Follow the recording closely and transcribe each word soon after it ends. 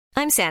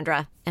I'm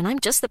Sandra, and I'm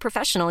just the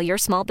professional your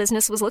small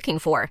business was looking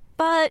for.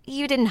 But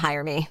you didn't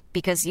hire me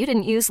because you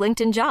didn't use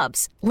LinkedIn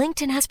Jobs.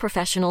 LinkedIn has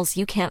professionals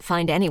you can't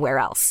find anywhere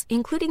else,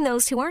 including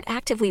those who aren't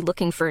actively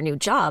looking for a new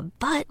job,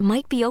 but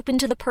might be open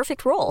to the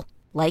perfect role,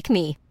 like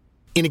me.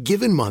 In a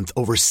given month,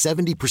 over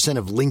 70%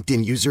 of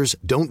LinkedIn users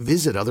don't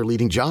visit other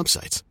leading job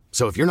sites.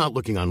 So if you're not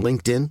looking on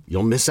LinkedIn,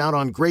 you'll miss out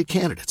on great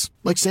candidates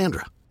like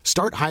Sandra.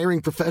 Start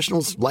hiring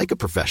professionals like a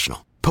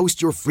professional.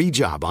 Post your free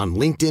job on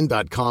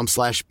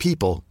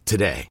linkedin.com/people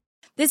today.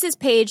 This is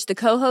Paige, the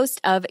co-host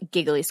of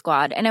Giggly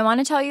Squad, and I want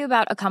to tell you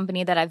about a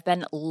company that I've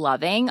been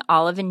loving,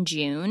 Olive &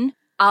 June.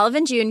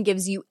 Olive & June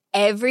gives you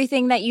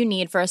everything that you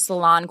need for a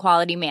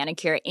salon-quality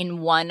manicure in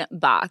one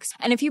box.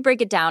 And if you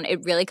break it down,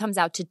 it really comes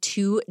out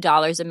to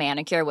 $2 a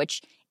manicure,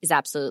 which is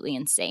absolutely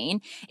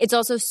insane. It's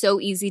also so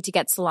easy to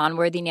get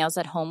salon-worthy nails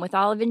at home with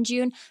Olive &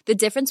 June. The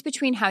difference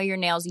between how your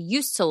nails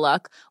used to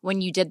look when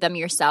you did them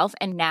yourself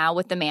and now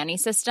with the Mani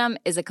system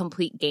is a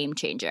complete game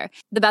changer.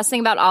 The best thing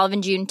about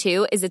Olive & June,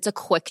 too, is it's a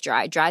quick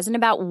dry. Dries in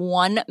about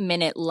 1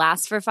 minute,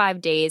 lasts for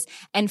 5 days,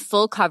 and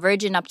full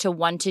coverage in up to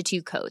 1 to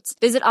 2 coats.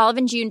 Visit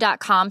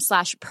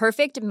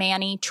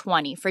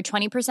oliveandjune.com/perfectmani20 for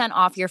 20%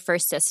 off your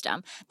first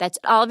system. That's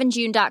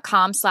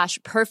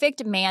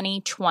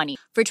oliveandjune.com/perfectmani20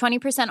 for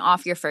 20%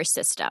 off your first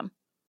system.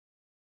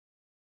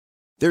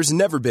 There's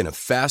never been a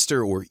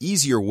faster or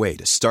easier way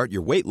to start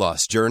your weight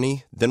loss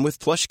journey than with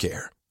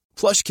PlushCare.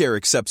 PlushCare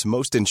accepts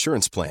most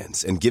insurance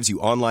plans and gives you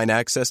online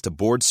access to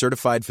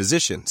board-certified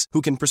physicians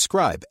who can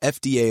prescribe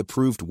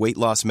FDA-approved weight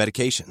loss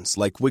medications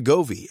like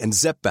Wegovy and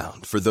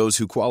Zepbound for those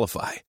who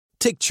qualify.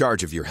 Take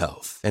charge of your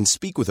health and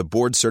speak with a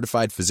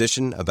board-certified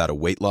physician about a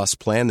weight loss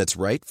plan that's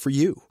right for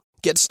you.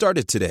 Get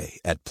started today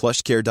at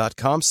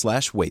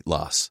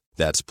plushcare.com/weight-loss.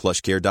 That's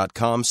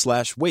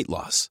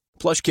plushcare.com/weight-loss.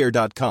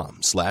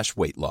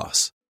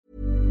 plushcare.com/weight-loss.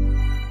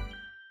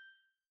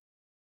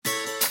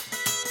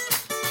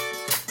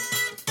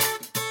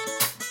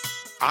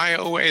 I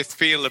always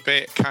feel a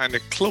bit kind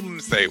of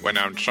clumsy when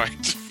I'm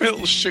trying to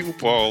fill shoe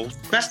balls.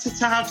 Better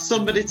to have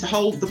somebody to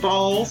hold the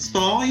balls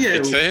for you.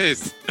 It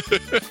is.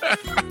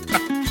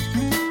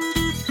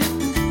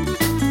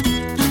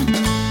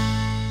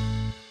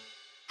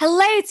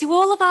 Hello to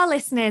all of our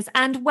listeners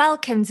and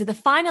welcome to the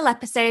final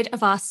episode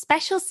of our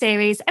special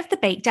series of the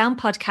Bake Down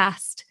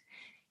podcast.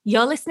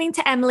 You're listening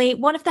to Emily,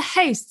 one of the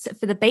hosts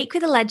for the Bake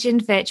with a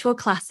Legend virtual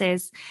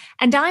classes,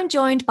 and I'm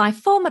joined by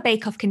former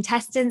Bake Off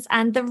contestants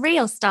and the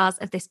real stars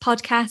of this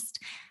podcast,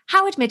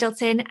 Howard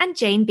Middleton and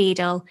Jane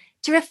Beadle,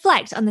 to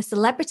reflect on the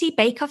Celebrity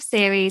Bake Off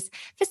series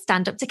for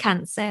Stand Up to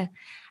Cancer.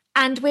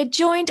 And we're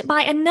joined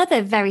by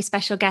another very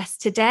special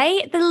guest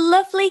today, the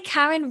lovely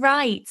Karen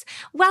Wright.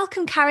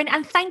 Welcome, Karen,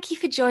 and thank you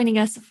for joining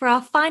us for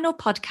our final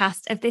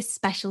podcast of this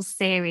special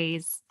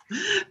series.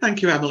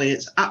 Thank you, Emily.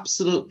 It's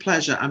absolute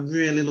pleasure. I'm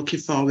really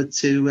looking forward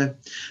to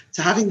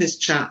having this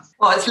chat.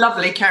 Well, it's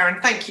lovely, Karen.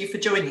 Thank you for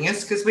joining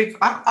us because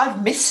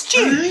I've missed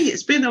you. Hi,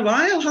 it's been a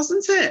while,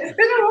 hasn't it? It's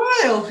been a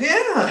while,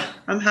 yeah.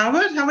 And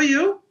Howard, how are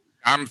you?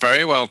 I'm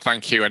very well,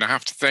 thank you. And I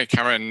have to say,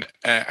 Karen,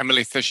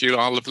 Emily says you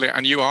are lovely,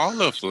 and you are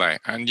lovely,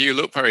 and you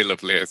look very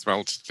lovely as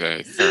well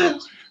today. So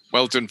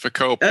well done for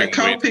coping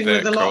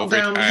with the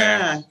lockdown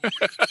hair.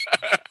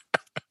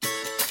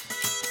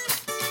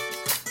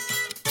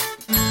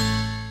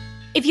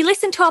 If you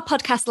listened to our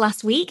podcast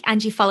last week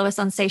and you follow us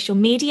on social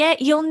media,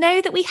 you'll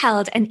know that we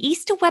held an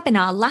Easter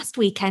webinar last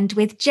weekend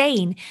with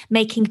Jane,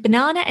 making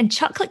banana and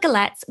chocolate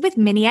galettes with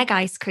mini egg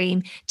ice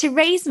cream to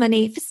raise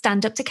money for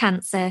Stand Up to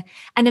Cancer,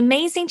 an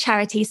amazing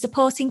charity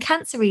supporting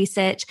cancer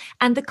research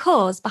and the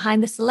cause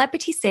behind the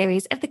celebrity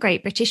series of the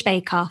Great British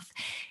Bake Off.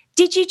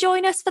 Did you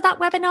join us for that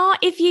webinar?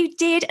 If you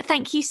did,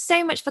 thank you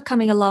so much for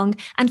coming along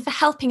and for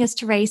helping us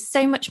to raise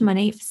so much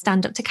money for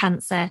Stand Up to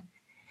Cancer.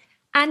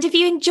 And if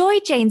you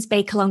enjoyed Jane's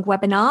Bake Along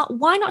webinar,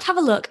 why not have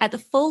a look at the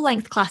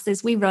full-length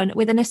classes we run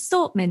with an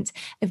assortment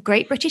of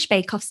Great British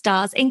Bake Off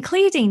stars,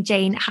 including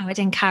Jane, Howard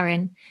and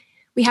Karen.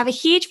 We have a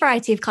huge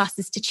variety of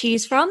classes to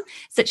choose from,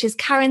 such as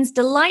Karen's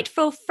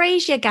delightful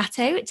Frasier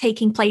Gatto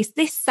taking place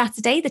this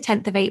Saturday, the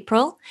 10th of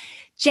April,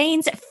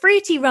 Jane's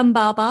Fruity Rum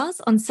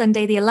Bars on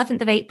Sunday, the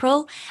 11th of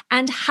April,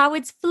 and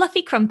Howard's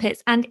Fluffy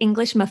Crumpets and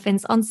English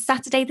Muffins on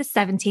Saturday, the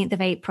 17th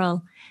of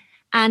April.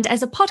 And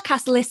as a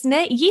podcast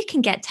listener, you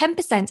can get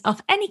 10% off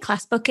any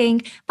class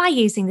booking by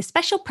using the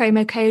special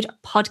promo code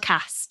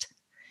PODCAST.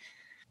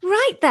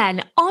 Right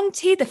then, on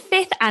to the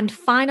fifth and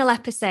final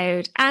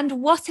episode.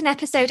 And what an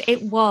episode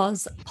it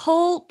was.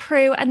 Paul,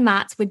 Prue and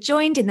Matt were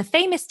joined in the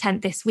famous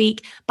tent this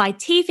week by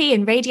TV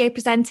and radio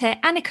presenter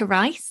Annika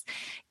Rice,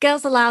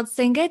 Girls Aloud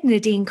singer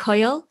Nadine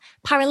Coyle,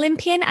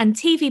 Paralympian and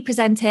TV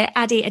presenter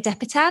Adi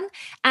Adepitan,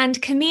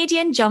 and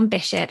comedian John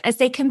Bishop as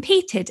they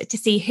competed to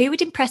see who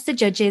would impress the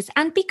judges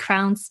and be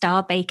crowned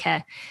Star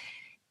Baker.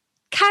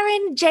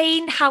 Karen,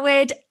 Jane,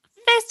 Howard,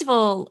 first of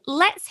all,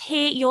 let's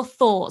hear your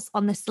thoughts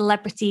on the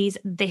celebrities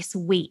this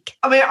week.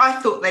 I mean,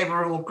 I thought they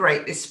were all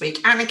great this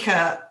week.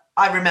 Annika,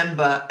 I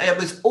remember it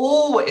was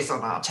always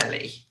on our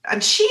telly.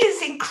 And she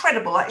is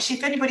incredible. Actually,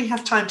 if anybody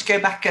has time to go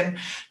back and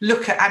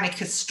look at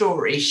Annika's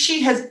story,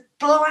 she has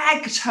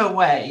blagged her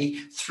way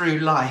through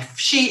life.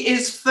 She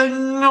is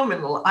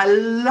phenomenal. I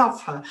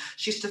love her.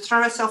 She used to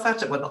throw herself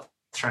out of, well, not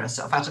throw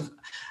herself out of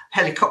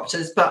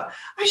helicopters, but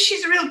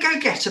she's a real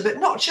go-getter, but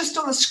not just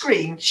on the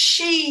screen.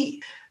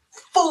 She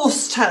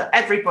forced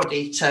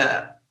everybody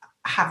to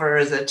have her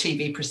as a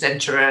TV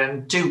presenter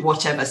and do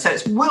whatever. So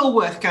it's well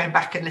worth going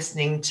back and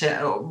listening to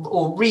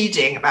or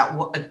reading about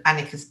what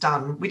Annika's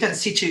done. We don't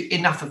see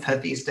enough of her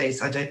these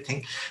days, I don't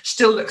think.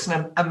 Still looks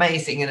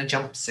amazing in a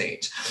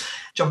jumpsuit.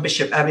 John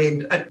Bishop, I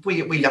mean,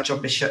 we love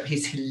John Bishop.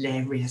 He's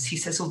hilarious. He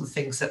says all the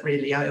things that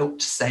really I ought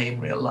to say in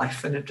real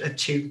life and are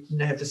too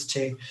nervous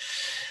to.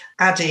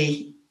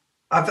 Addie,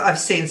 I've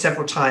seen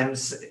several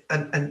times,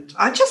 and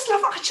I just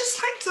like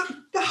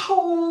the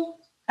whole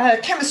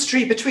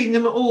chemistry between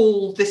them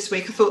all this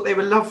week. I thought they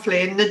were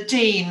lovely. And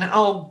Nadine,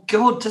 oh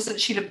God, doesn't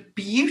she look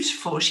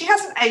beautiful? She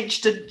hasn't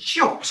aged a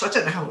jot. I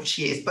don't know how old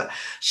she is, but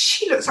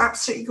she looks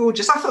absolutely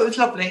gorgeous. I thought it was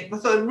lovely. I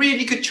thought a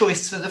really good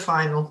choice for the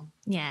final.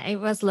 Yeah, it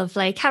was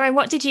lovely. Karen,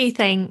 what did you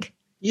think?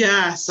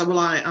 Yes, well,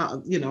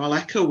 I'll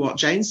echo what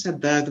Jane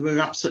said there. They were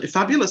absolutely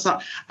fabulous.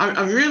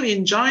 I really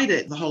enjoyed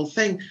it, the whole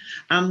thing.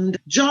 And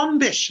John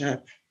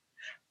Bishop,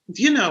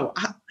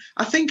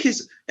 I think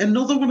is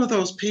another one of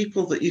those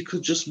people that you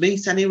could just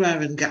meet anywhere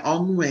and get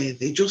on with.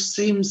 He's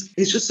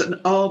just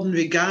an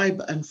ordinary guy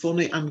and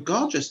funny and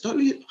gorgeous,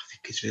 don't you? I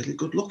think he's really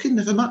good looking.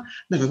 Never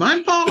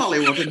mind Paul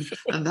Hollywood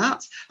and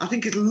that. I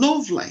think he's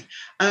lovely.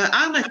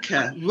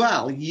 Annika,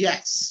 well,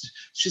 yes,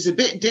 she's a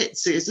bit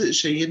ditzy, isn't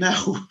she?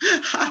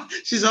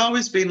 She's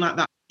always been like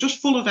that, just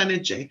full of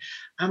energy.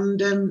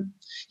 And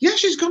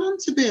she's gone on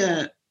to be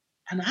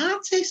an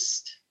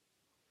artist.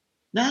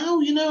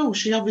 Now,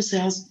 she obviously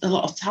has a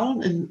lot of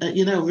talent and,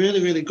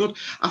 really, really good.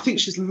 I think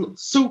she's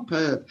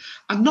superb.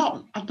 I've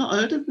not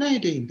heard of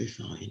Nadine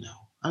before,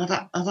 I've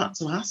had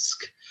to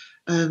ask.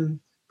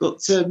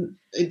 But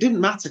it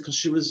didn't matter because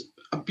she was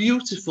a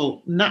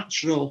beautiful,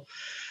 natural,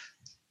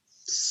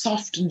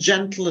 soft and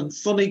gentle and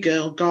funny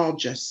girl,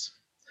 gorgeous.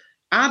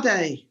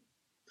 Ade,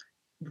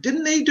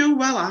 didn't he do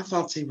well? I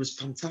thought he was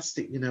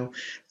fantastic,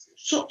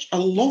 Such a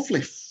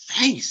lovely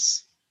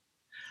face.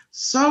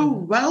 So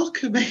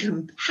welcoming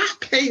and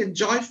happy and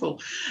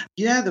joyful.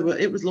 Yeah,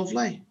 it was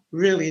lovely.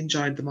 Really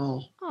enjoyed them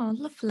all. Oh,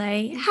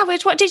 lovely.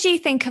 Howard, what did you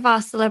think of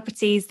our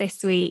celebrities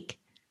this week?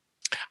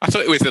 I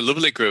thought it was a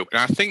lovely group. And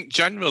I think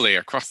generally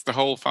across the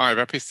whole 5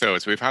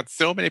 episodes, we've had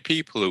so many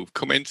people who've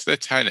come into the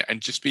tent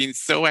and just been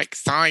so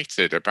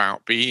excited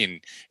about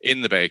being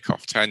in the Bake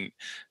Off tent,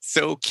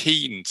 so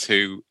keen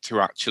to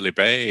actually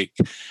bake.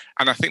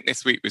 And I think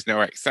this week was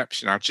no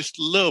exception. I just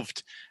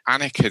loved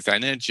Annika's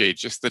energy,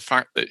 just the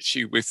fact that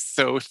she was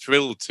so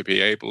thrilled to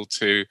be able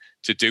to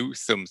do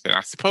something. I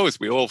suppose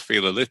we all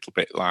feel a little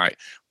bit like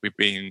we've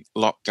been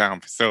locked down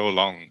for so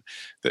long,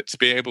 that to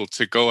be able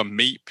to go and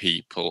meet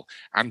people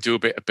and do a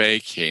bit of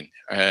baking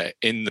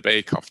in the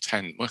Bake Off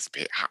tent must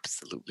be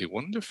absolutely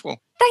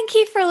wonderful. Thank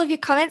you for all of your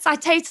comments. I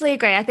totally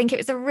agree. I think it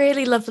was a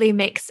really lovely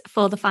mix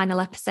for the final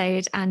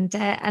episode, and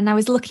I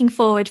was looking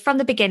forward from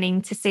the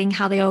beginning to seeing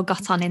how they all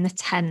got on in the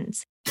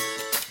tent.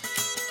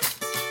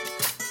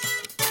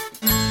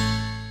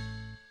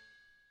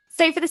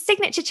 So for the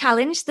signature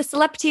challenge, the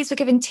celebrities were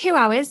given 2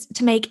 hours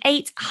to make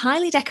 8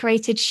 highly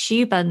decorated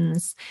choux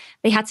buns.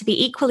 They had to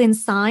be equal in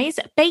size,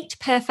 baked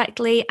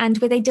perfectly, and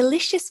with a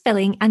delicious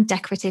filling and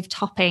decorative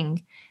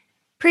topping.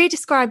 Priya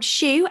described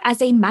choux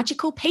as a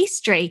magical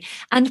pastry,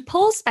 and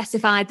Paul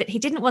specified that he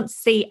didn't want to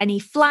see any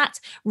flat,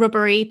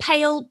 rubbery,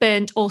 pale,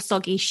 burnt or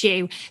soggy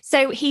choux,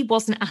 so he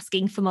wasn't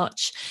asking for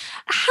much.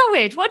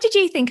 Howard, what did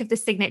you think of the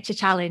signature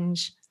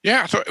challenge?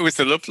 Yeah, I thought it was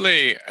a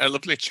lovely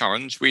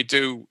challenge. We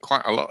do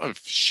quite a lot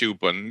of choux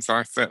buns.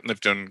 I certainly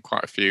have done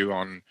quite a few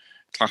on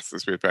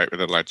classes with Bake with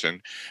a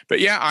Legend.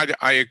 But yeah,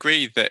 I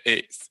agree that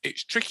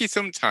it's tricky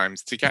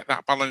sometimes to get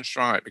that balance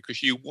right,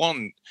 because you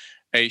want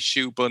a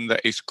choux bun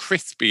that is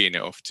crispy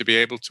enough to be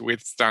able to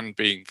withstand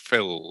being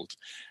filled.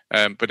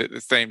 But at the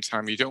same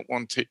time, you don't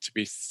want it to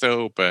be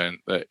so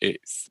burnt that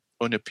it's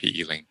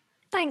unappealing.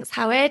 Thanks,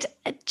 Howard.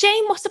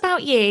 Jane, what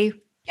about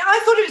you? Yeah,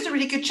 I thought it was a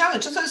really good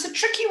challenge. I thought it was a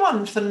tricky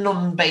one for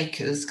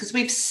non-bakers, because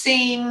we've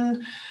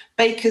seen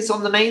bakers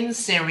on the main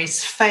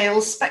series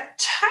fail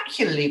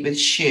spectacularly with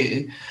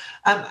choux,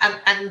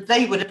 and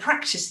they would have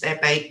practiced their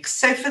bakes.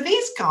 So for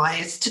these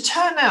guys to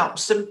turn out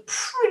some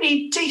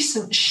pretty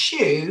decent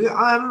choux,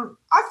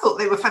 I thought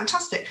they were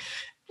fantastic.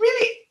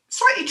 Really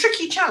slightly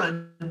tricky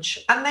challenge,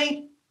 and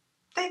they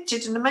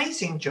did an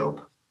amazing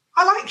job.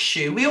 I like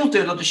choux. We all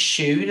do a lot of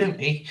choux, don't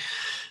we?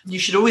 You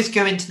should always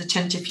go into the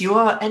tent if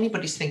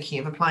anybody's thinking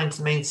of applying to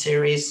the main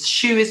series.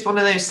 Choux is one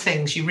of those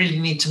things you really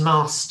need to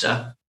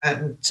master.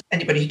 And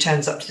anybody who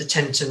turns up to the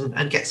tent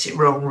and gets it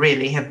wrong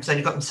really has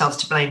only got themselves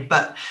to blame.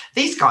 But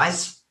these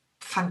guys,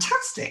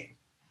 fantastic.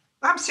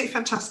 Absolutely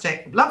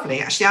fantastic.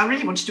 Lovely. Actually, I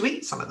really wanted to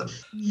eat some of them.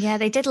 Yeah,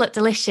 they did look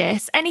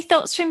delicious. Any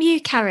thoughts from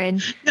you,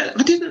 Karen? Yeah,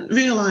 I didn't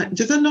realise,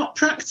 did they not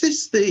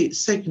practice the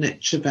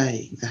signature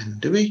bake then?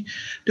 Do we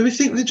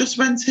think they just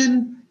went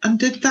in and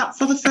did that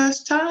for the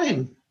first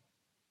time?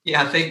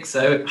 Yeah, I think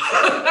so.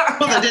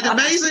 Well, they did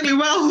amazingly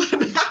well.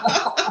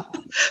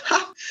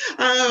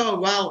 Oh,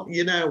 well,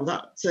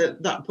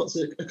 that puts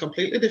a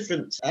completely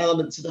different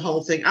element to the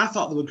whole thing. I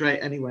thought they were great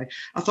anyway.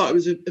 I thought it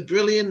was a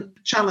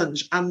brilliant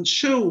challenge. And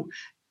Shu,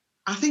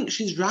 I think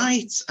she's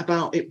right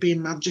about it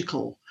being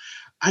magical.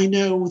 I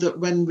know that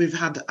when we've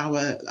had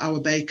our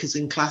bakers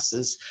in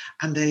classes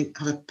and they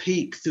have a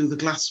peek through the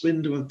glass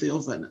window of the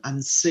oven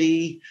and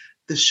see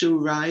the Shu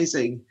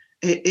rising,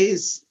 it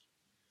is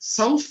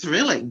so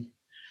thrilling.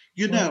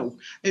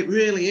 It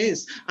really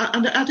is.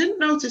 And I didn't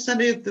notice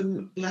any of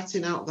them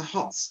letting out the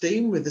hot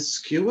steam with the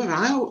skewer.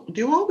 Do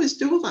you always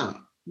do that?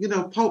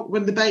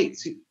 When they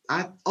baked,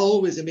 I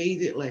always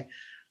immediately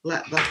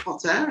let the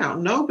hot air out.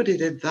 Nobody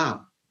did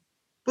that.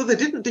 But they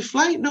didn't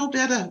deflate. Nobody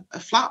had a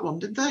flat one,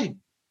 did they?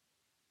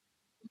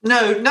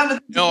 No, none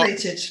of them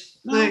deflated.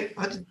 No,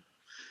 I didn't.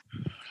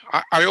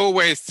 I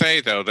always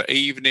say, though, that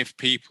even if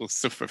people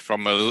suffer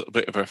from a little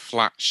bit of a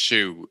flat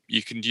shoe,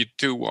 you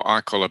do what I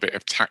call a bit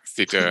of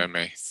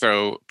taxidermy.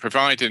 So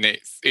providing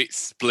it's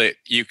split,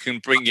 you can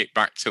bring it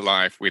back to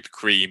life with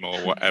cream or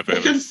whatever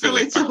and fill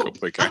it back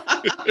up again.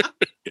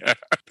 Yeah.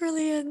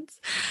 Brilliant.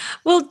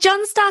 Well,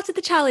 John started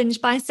the challenge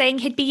by saying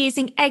he'd be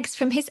using eggs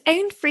from his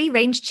own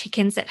free-range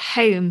chickens at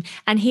home,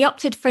 and he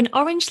opted for an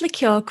orange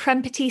liqueur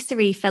creme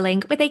patisserie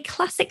filling with a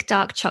classic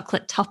dark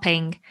chocolate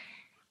topping.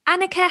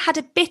 Annika had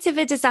a bit of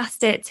a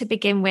disaster to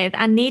begin with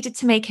and needed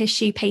to make her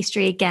choux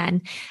pastry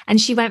again.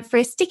 And she went for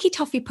a sticky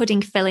toffee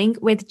pudding filling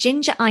with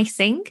ginger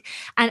icing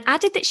and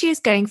added that she was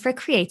going for a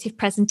creative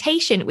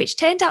presentation, which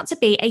turned out to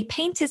be a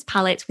painter's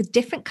palette with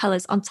different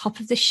colours on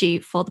top of the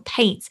choux for the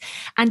paint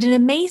and an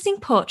amazing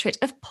portrait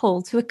of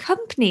Paul to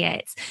accompany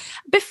it.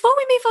 Before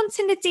we move on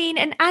to Nadine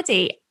and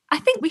Addie, I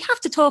think we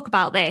have to talk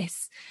about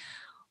this.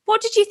 What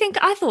did you think?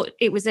 I thought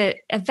it was a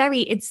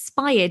very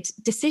inspired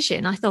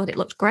decision. I thought it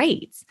looked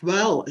great.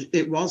 Well,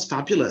 it was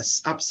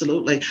fabulous.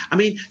 Absolutely. I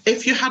mean,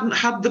 if you hadn't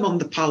had them on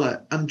the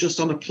palette and just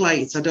on a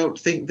plate, I don't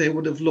think they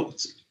would have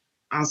looked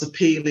as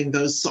appealing,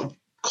 those sort of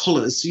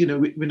colours.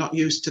 We're not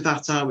used to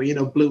that, are we?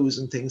 Blues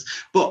and things.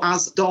 But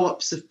as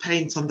dollops of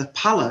paint on the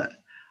palette,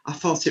 I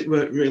thought it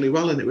worked really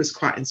well and it was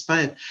quite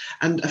inspired.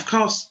 And of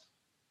course,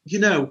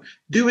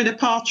 doing a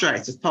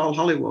portrait of Paul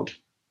Hollywood,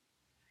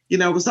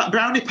 was that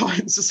brownie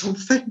points or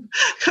something?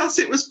 Because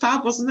it was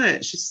fab, wasn't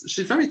it? She's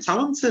very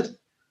talented.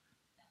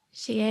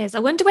 She is. I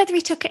wonder whether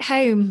he took it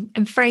home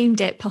and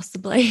framed it,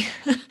 possibly.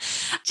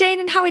 Jane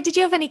and Howard, did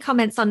you have any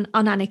comments on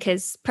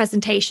Annika's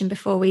presentation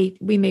before we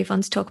move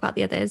on to talk about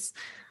the others?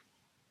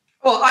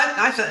 Well,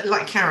 I thought,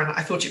 like Karen,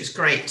 I thought it was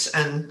great.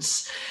 And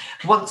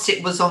once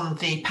it was on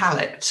the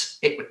palette,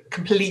 it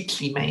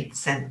completely made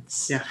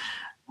sense. Yeah.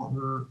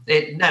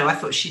 I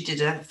thought she did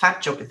a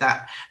fab job with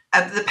that.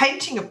 The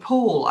painting of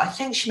Paul, I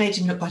think she made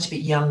him look quite a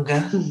bit younger.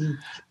 Mm-hmm.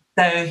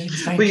 So he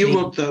was very Well, you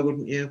would, though,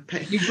 wouldn't you?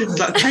 The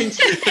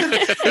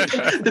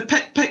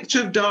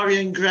picture of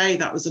Dorian Gray,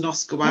 that was an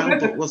Oscar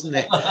Wilde book, wasn't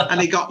it? And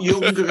he got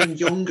younger and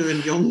younger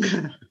and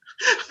younger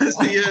as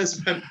the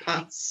years went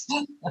past.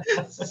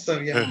 So,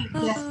 yeah.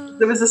 Yes,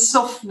 there was a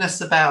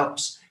softness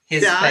about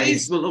his face.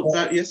 Eyes will look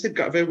very, yes, he'd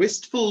got a very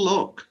wistful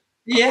look.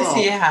 Yes,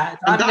 he had.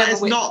 And that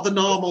is not the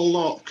normal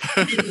look.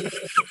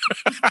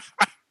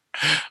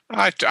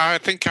 I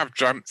think I've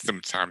dreamt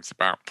sometimes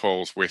about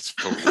Paul's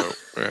wistful look,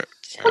 but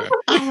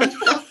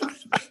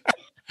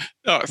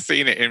not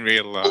seen it in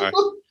real life.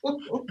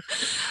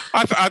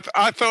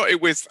 I thought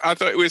it was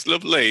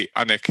lovely,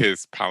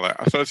 Annika's palette.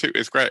 I thought it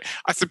was great.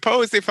 I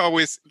suppose if I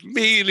was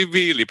really,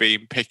 really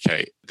being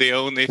picky, the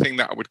only thing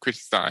that I would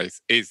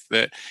criticise is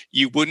that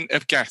you wouldn't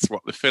have guessed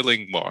what the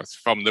filling was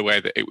from the way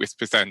that it was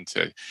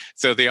presented.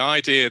 So the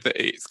idea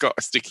that it's got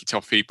a sticky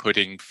toffee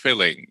pudding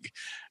filling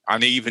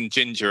and even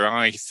ginger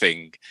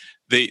icing,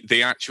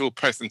 the actual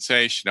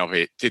presentation of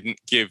it didn't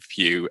give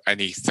you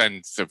any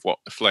sense of what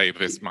the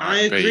flavours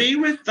might be. I agree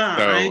with that.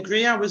 So, I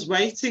agree. I was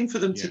waiting for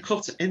them to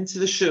cut into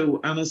the choux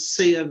and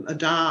see a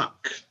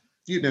dark,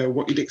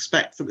 what you'd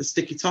expect from a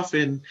sticky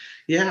toffee. And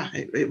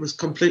it was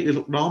completely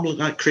looked normal,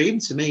 like cream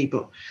to me.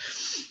 But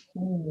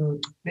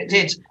it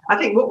did. I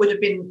think what would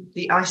have been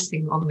the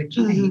icing on the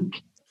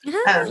cake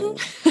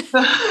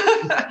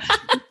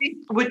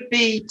would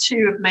be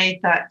to have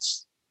made that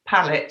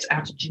palette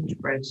out of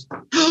gingerbread.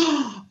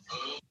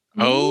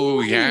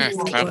 Oh yes,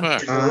 clever.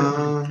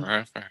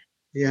 Clever.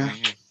 Yeah,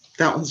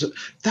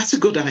 that's a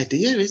good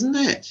idea, isn't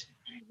it?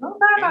 Not a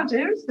bad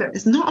idea, is it?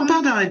 It's not a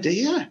bad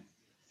idea.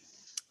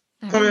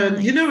 For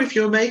if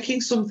you're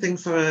making something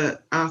for an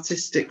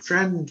artistic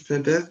friend for a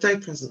birthday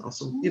present or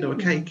something, a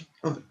cake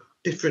of a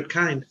different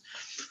kind.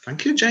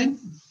 Thank you, Jane.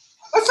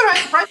 That's all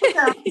right. Write it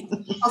down.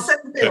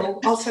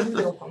 I'll send the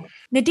bill.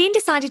 Nadine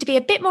decided to be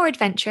a bit more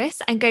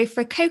adventurous and go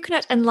for a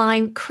coconut and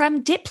lime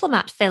creme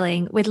diplomat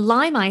filling with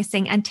lime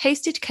icing and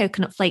toasted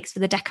coconut flakes for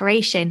the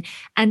decoration.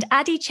 And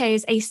Addie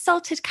chose a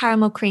salted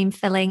caramel cream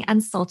filling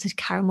and salted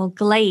caramel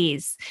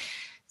glaze.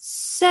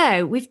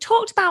 So we've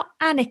talked about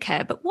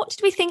Annika, but what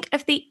did we think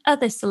of the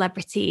other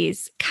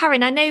celebrities?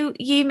 Karen, I know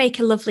you make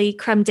a lovely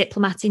creme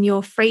diplomat in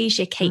your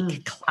Frasier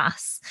cake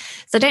class.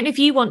 So I don't know if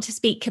you want to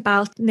speak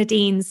about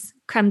Nadine's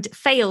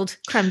failed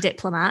creme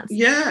diplomat.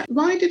 Yeah,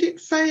 why did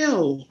it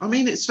fail? I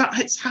mean, it's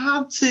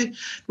hard to,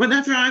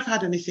 whenever I've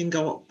had anything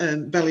go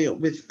belly up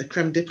with a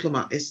creme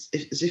diplomat, it's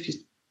as if you're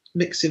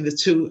mixing the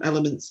two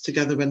elements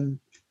together when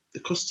the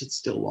custard's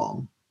still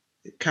warm.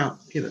 It can't,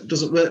 it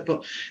doesn't work,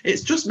 but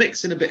it's just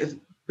mixing a bit of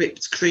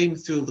whipped cream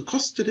through the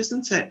custard,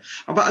 isn't it?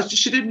 But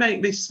she did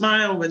make me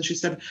smile when she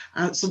said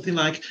something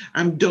like,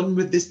 I'm done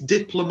with this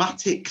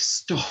diplomatic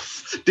stuff.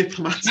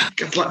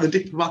 Diplomatic, like the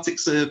diplomatic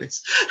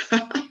service.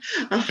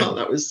 I thought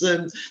that was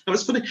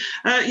funny.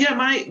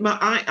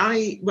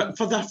 I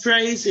for the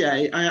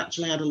Frasier, I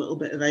actually had a little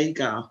bit of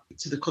agar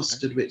to the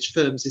custard, which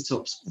firms it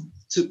up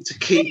to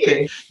keep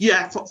it.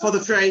 Yeah, for the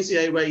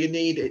Frasier, where you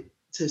need it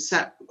to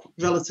set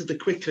relatively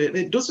quickly. And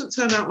it doesn't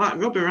turn out like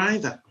rubber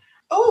either.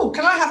 Oh,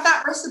 can I have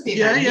that recipe?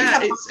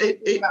 Yeah,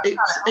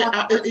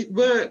 it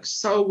works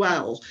so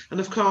well, and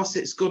of course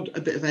it's good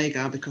a bit of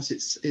agar because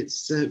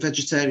it's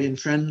vegetarian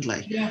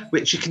friendly,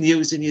 which you can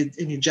use in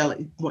your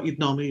jelly, what you'd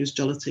normally use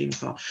gelatine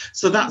for.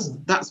 So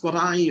that's what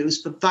I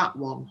use for that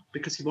one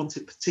because you want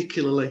it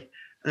particularly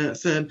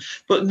firm.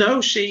 But no,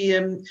 she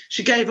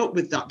gave up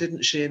with that,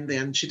 didn't she? In the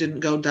end, she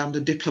didn't go down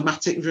the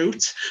diplomatic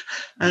route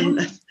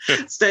and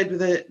stayed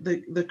with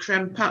the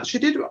creme pat. She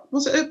did.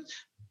 Was it a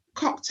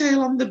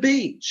cocktail on the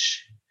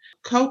beach,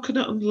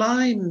 coconut and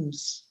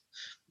limes?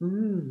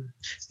 Isn't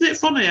it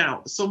funny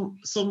how some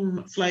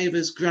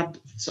flavours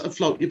sort of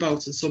float your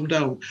boat and some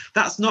don't?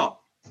 That's not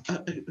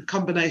a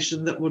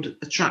combination that would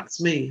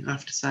attract me, I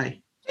have to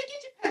say. It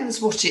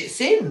depends what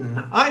it's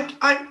in.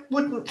 I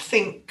wouldn't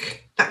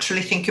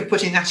naturally think of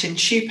putting that in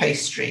choux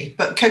pastry,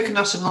 but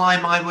coconut and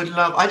lime I would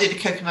love. I did a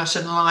coconut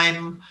and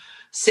lime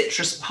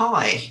citrus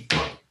pie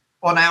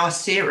on our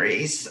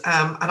series,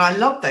 and I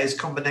love those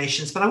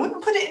combinations, but I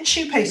wouldn't put it in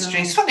choux pastry.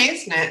 No. It's funny,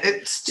 isn't it?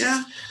 It's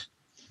just,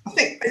 I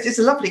think it's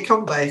a lovely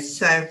combo.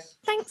 So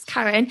thanks,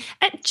 Karen.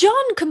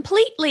 John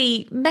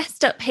completely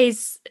messed up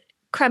his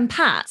creme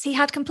pats. He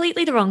had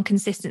completely the wrong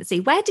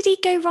consistency. Where did he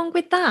go wrong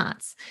with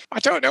that? I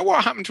don't know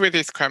what happened with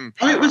his creme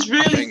pat. Oh, it was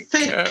really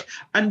thick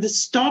and the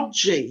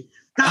stodgy.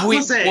 That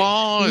was it.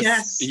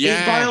 Yes, he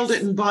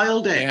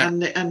boiled it,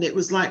 and it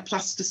was like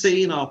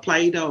plasticine or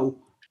Play-Doh.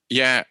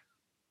 Yeah.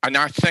 And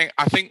I think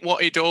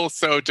what he'd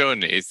also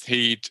done is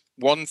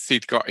once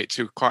he'd got it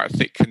to quite a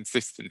thick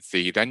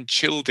consistency, then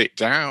chilled it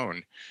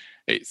down.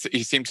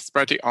 He seemed to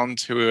spread it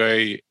onto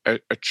a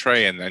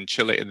tray and then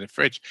chill it in the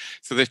fridge.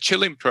 So the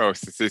chilling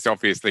process is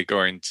obviously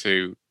going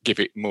to give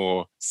it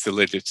more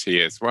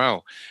solidity as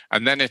well.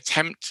 And then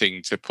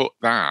attempting to put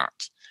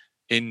that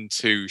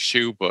into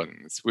choux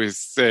buns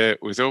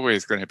was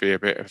always going to be a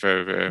bit of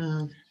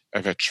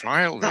a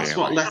trial. That's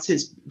really what let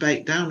his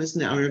bake down, isn't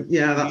it?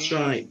 Yeah, that's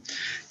right.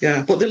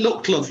 Yeah, but they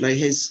looked lovely.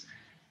 His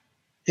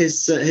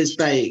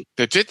bake.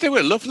 They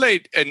were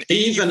lovely and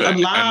even and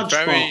large.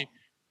 And very,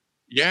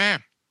 yeah,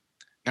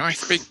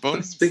 nice big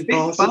buns. Big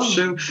balls of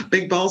choux.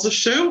 Big balls of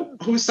choux.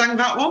 Who sang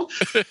that one?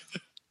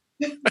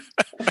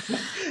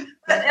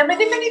 I mean,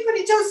 if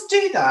anybody does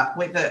do that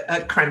with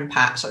a creme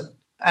pat,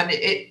 and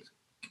it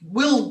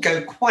will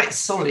go quite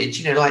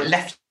solid, like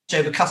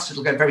leftover custard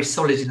will go very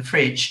solid in the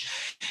fridge.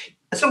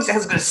 As long as it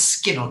hasn't got a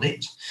skin on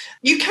it,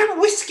 you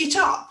can whisk it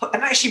up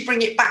and actually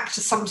bring it back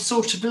to some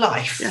sort of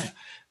life. Yeah.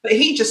 But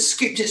he just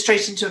scooped it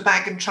straight into a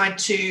bag and tried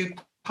to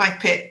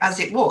pipe it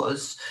as it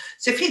was.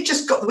 So if he'd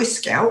just got the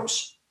whisk out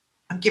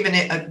and given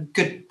it a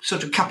good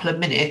sort of couple of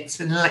minutes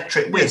with an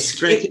electric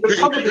whisk, it would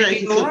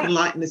probably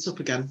lighten it up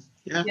again.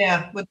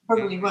 Yeah, would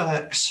probably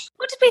work.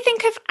 What did we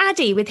think of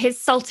Addie with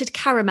his salted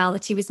caramel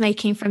that he was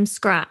making from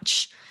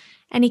scratch?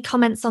 Any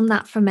comments on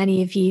that from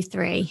any of you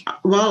three?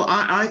 Well,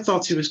 I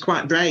thought he was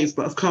quite brave,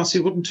 but of course he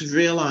wouldn't have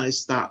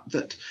realised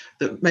that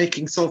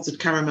making salted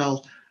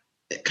caramel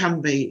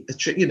can be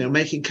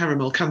making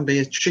caramel can be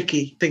a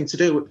tricky thing to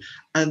do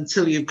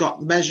until you've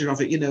got the measure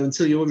of it,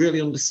 until you really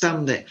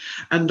understand it.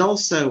 And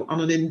also on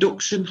an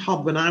induction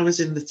hob, when I was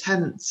in the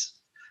tent,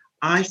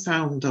 I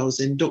found those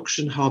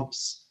induction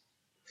hobs.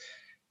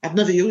 I've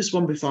never used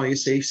one before, you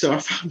see, so I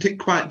found it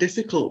quite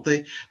difficult.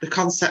 The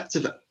concept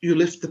of you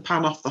lift the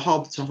pan off the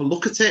hob to have a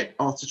look at it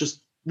or to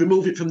just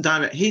remove it from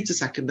direct heat a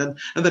second and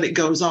then it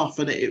goes off,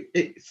 and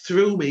it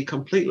threw me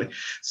completely.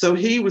 So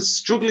he was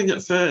struggling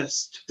at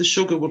first. The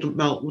sugar wouldn't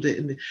melt, would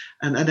it,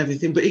 and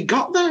everything. But he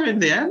got there in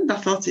the end. I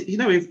thought,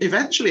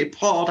 eventually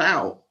poured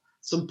out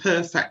some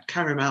perfect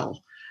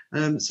caramel.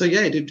 So,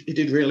 yeah, he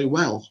did really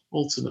well,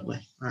 ultimately,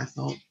 I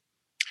thought.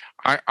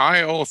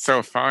 I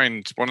also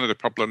find one of the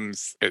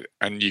problems,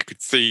 and you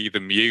could see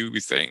them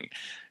using,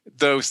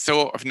 those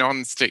sort of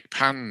non-stick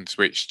pans,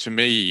 which to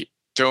me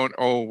don't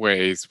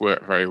always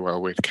work very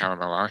well with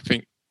caramel. I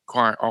think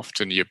quite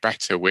often you're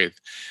better with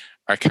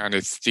a kind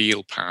of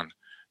steel pan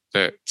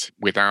that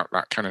without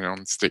that kind of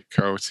non-stick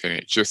coating,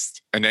 it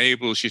just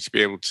enables you to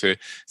be able to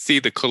see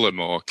the colour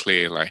more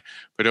clearly.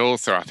 But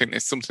also I think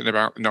there's something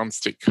about the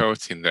non-stick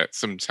coating that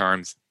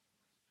sometimes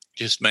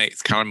just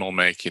makes caramel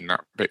making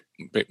that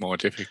bit more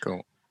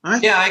difficult.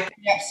 Yeah, I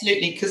agree,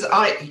 absolutely. Because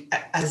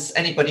as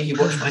anybody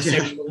who watched my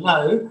series will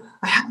know,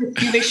 I had a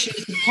few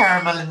issues with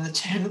caramel in the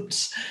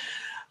tent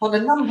on a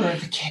number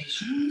of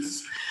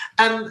occasions.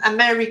 And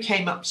Mary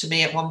came up to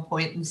me at one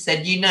point and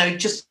said,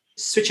 just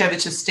switch over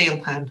to a steel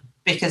pan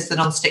because the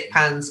non-stick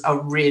pans are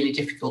really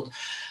difficult.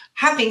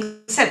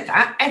 Having said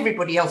that,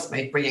 everybody else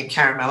made brilliant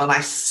caramel and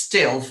I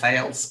still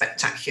failed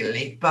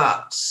spectacularly.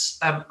 But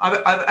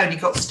I've only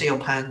got steel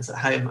pans at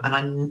home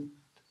and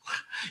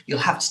you'll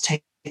have to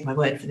take my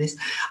word for this.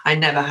 I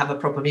never have a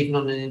problem even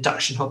on an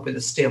induction hob with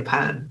a steel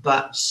pan.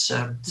 But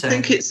I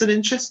think it's an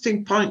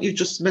interesting point you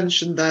just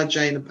mentioned there,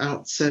 Jane,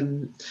 about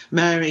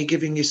Mary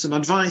giving you some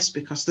advice,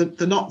 because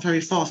they're not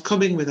very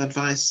forthcoming with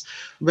advice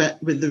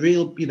with the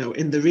real,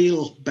 in the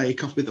real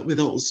Bake Off with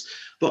us.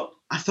 But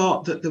I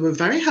thought that they were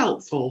very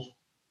helpful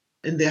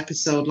in the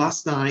episode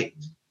last night.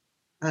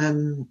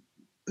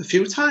 A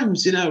few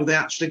times, they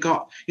actually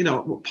got,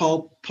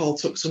 Paul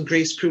took some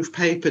greaseproof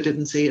paper,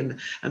 didn't he? And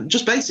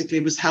just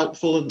basically was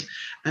helpful.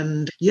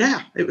 And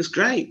yeah, it was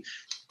great.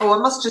 Oh, I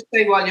must just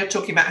say, while you're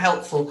talking about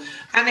helpful,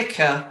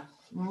 Annika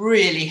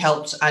really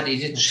helped Addie,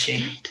 didn't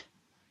she?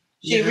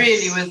 She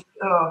really was.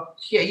 Oh,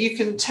 yeah, you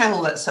can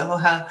tell that some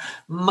of her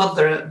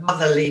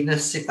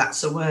motherliness, if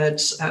that's a word.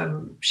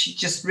 She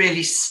just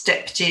really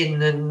stepped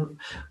in and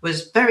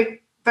was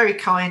very, very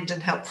kind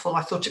and helpful.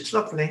 I thought it was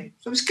lovely.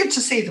 So it was good to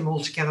see them all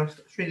together. It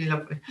was really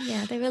lovely.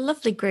 Yeah, they were a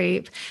lovely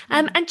group.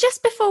 And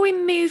just before we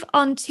move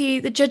on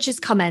to the judges'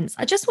 comments,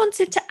 I just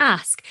wanted to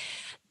ask,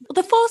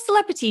 the 4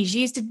 celebrities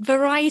used a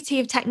variety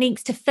of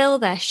techniques to fill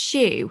their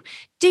shoe.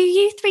 Do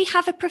you 3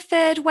 have a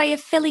preferred way of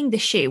filling the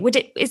shoe?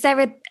 Is there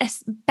a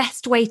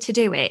best way to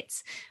do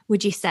it,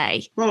 would you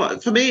say? Well,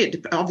 for me,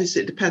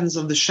 obviously it depends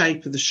on the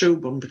shape of the shoe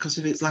bun, because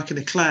if it's like an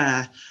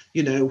eclair,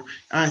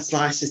 I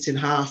slice it in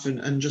half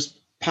and just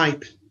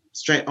pipe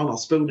straight on or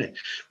spoon it.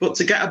 But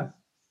to get a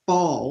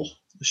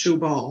shoe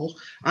ball,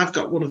 I've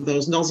got one of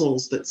those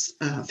nozzles that's,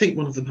 I think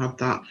one of them had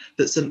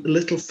that's a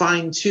little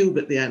fine tube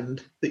at the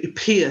end that you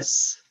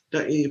pierce,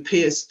 you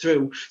pierce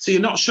through. So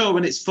you're not sure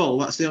when it's full,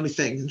 that's the only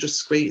thing, and just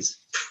squeeze.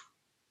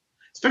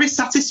 It's very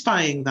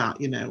satisfying that,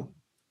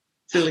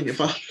 filling it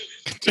up.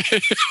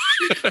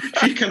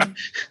 You can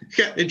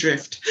get the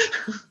drift.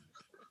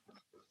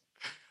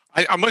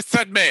 I must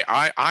admit,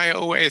 I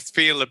always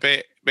feel a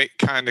bit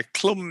kind of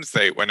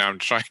clumsy when I'm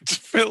trying to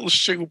fill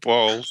shoe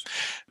balls,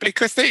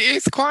 because it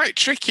is quite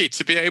tricky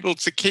to be able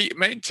to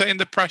maintain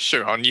the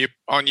pressure on your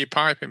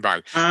piping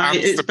bag.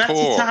 It's support.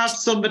 Better to have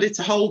somebody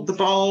to hold the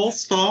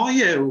balls for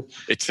you.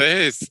 It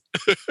is.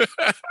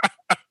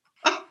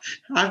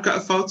 I've got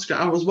a photograph.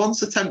 I was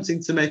once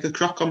attempting to make a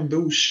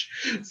croquembouche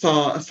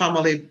for a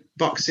family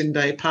Boxing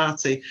Day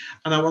party,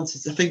 and I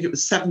think it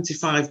was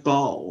 75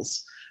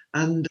 balls.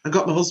 And I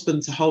got my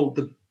husband to hold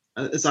them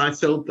as I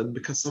filled them,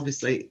 because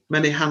obviously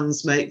many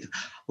hands make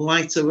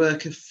lighter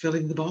work of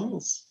filling the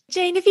balls.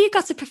 Jane, have you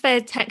got a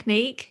preferred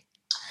technique?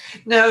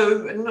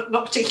 No,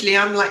 not particularly.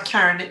 I'm like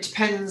Karen, it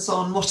depends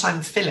on what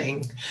I'm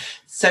filling.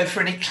 So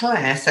for an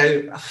eclair,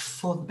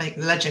 for the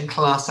Legend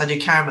class, I do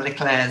caramel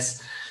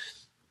eclairs.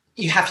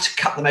 You have to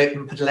cut them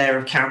open, put a layer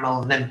of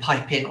caramel and then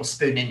pipe in or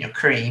spoon in your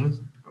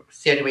cream.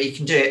 It's the only way you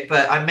can do it.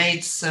 But I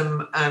made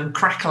some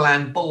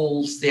Crackleland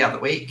balls the other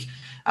week,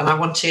 and I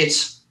wanted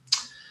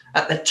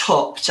at the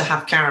top to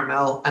have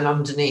caramel and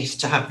underneath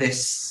to have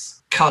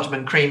this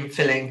cardamom cream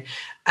filling.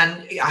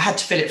 And I had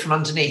to fill it from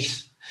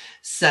underneath.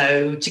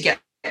 So to get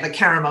the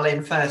caramel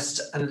in first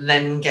and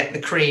then get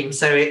the cream.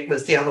 So it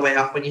was the other way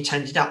up when you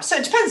turned it up. So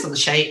it depends on the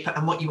shape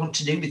and what you want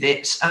to do with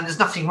it. And there's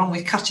nothing wrong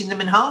with cutting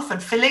them in half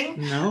and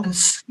filling and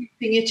scooping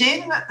it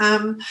in.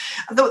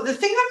 The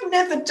thing I've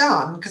never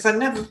done, because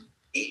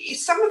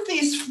some of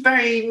these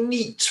very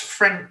neat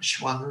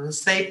French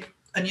ones,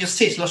 and you'll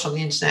see it a lot on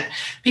the internet,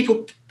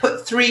 people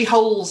put 3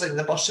 holes in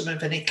the bottom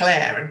of an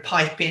eclair and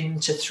pipe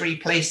into 3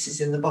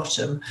 places in the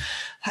bottom.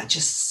 That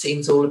just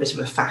seems all a bit of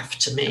a faff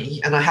to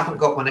me. And I haven't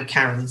got one of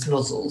Karen's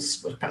nozzles,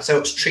 but perhaps I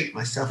ought to treat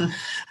myself.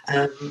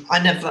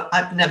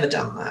 I've never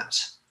done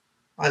that.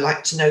 I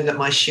like to know that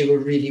my shoe are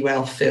really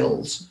well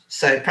filled.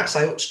 So perhaps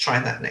I ought to try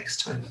that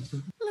next time.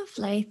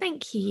 Lovely.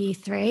 Thank you, you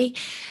 3.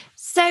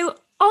 So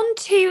on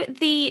to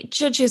the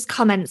judges'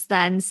 comments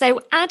then.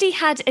 So Addy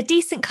had a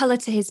decent colour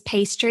to his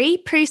pastry.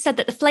 Prue said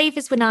that the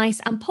flavours were nice,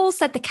 and Paul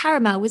said the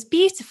caramel was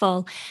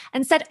beautiful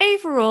and said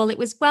overall it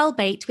was well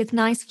baked with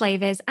nice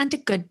flavours and a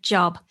good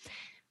job.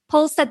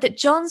 Paul said that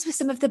John's were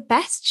some of the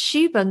best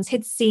shoe buns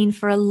he'd seen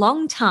for a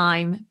long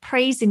time,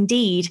 praise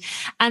indeed,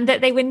 and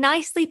that they were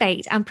nicely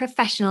baked and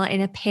professional in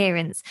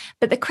appearance.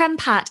 But the creme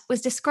pat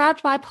was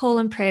described by Paul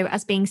and Prue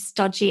as being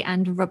stodgy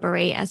and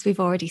rubbery, as we've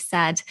already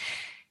said.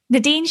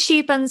 Nadine's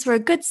shoe buns were a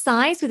good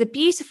size with a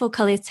beautiful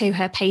colour to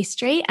her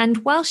pastry,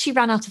 and while she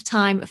ran out of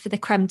time for the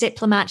creme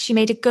diplomat, she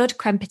made a good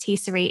creme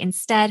patisserie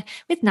instead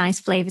with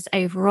nice flavours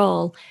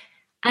overall.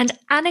 And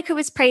Annika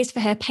was praised for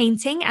her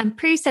painting, and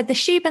Prue said the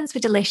shoe buns were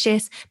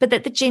delicious, but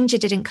that the ginger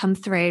didn't come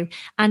through.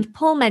 And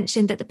Paul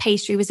mentioned that the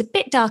pastry was a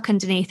bit dark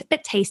underneath,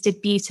 but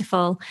tasted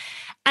beautiful.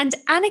 And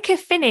Annika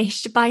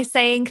finished by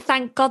saying,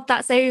 "Thank God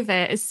that's over,"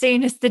 as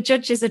soon as the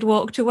judges had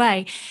walked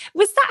away.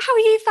 Was that how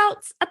you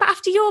felt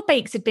after your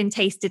bakes had been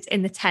tasted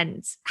in the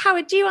tent?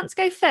 Howard, do you want to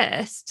go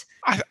first?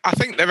 I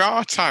think there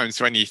are times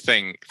when you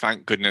think,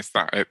 thank goodness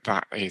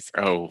that is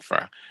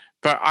over.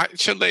 But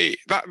actually,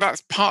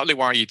 that's partly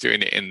why you're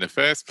doing it in the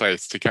first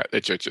place, to get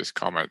the judges'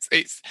 comments.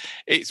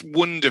 It's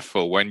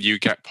wonderful when you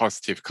get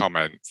positive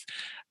comments.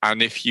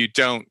 And if you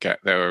don't get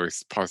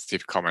those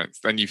positive comments,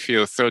 then you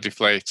feel so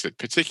deflated,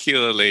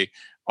 particularly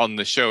on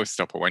the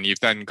showstopper, when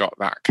you've then got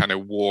that kind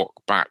of walk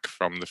back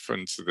from the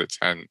front of the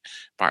tent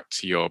back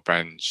to your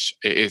bench.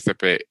 It is a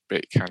bit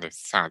kind of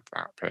sad,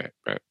 that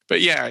bit.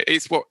 But yeah,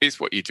 it's what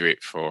you do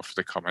it for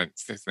the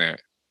comments, isn't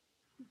it?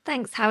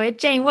 Thanks, Howard.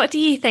 Jane, what do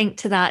you think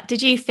to that?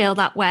 Did you feel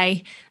that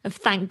way of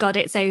thank God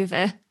it's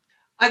over?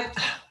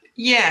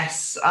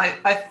 Yes,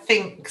 I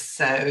think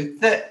so.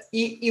 That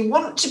you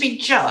want to be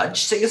judged.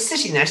 So you're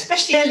sitting there,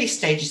 especially early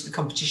stages of the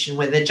competition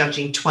where they're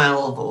judging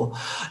 12 or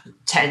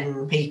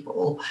 10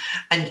 people.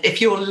 And if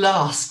you're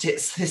last,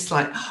 it's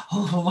like,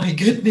 oh my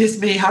goodness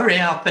me, hurry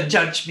up and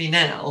judge me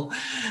now.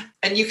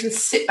 And you can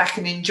sit back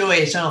and enjoy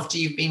it after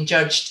you've been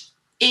judged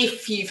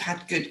if you've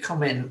had good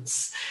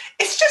comments.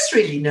 It's just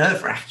really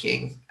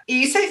nerve-wracking.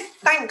 You say,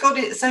 thank God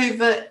it's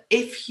over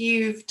if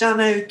you've done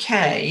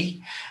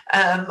okay,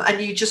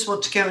 and you just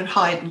want to go and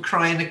hide and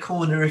cry in a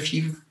corner if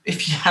you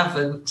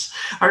haven't.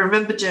 I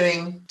remember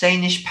doing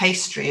Danish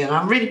pastry, and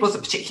I really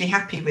wasn't particularly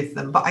happy with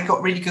them, but I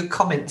got really good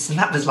comments, and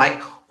that was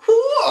like,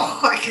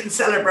 whoa, I can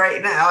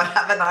celebrate now and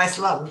have a nice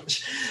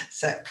lunch.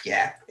 So,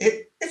 yeah,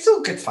 it's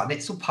all good fun.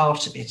 It's all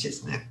part of it,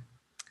 isn't it?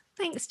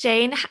 Thanks,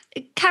 Jane.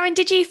 Karen,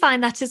 did you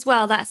find that as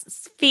well, that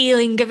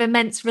feeling of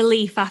immense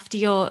relief after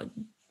your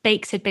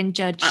bakes had been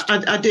judged?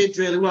 I did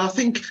really well. I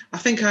think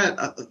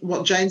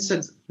what Jane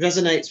said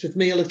resonates with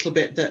me a little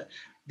bit, that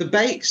the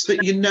bakes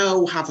that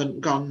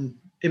haven't gone,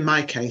 in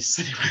my case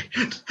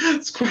anyway,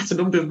 it's quite a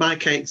number of my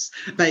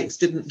bakes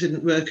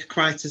didn't work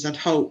quite as I'd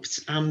hoped,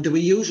 and they were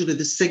usually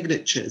the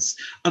signatures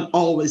and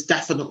always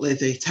definitely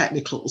the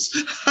technicals.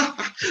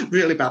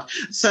 Really bad.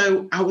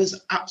 So I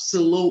was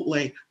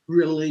absolutely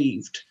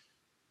relieved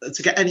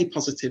to get any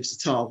positives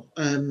at all.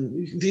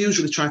 They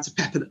usually try to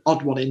pep an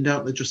odd one in,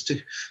 don't they, just to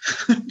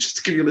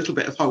give you a little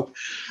bit of hope.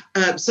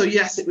 So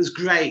yes, it was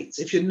great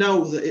if you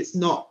know that it's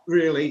not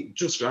really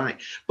just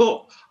right.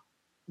 But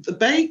the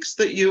bakes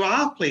that you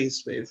are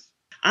pleased with,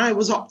 I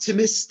was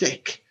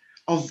optimistic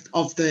of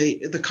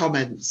the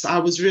comments.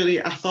 I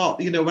thought,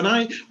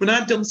 when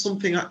I'd done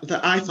something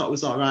that I thought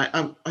was all right,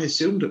 I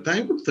assumed that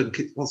they would think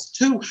it was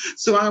too.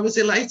 So I was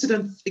elated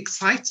and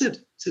excited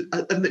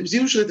and it was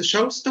usually the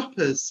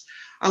showstoppers.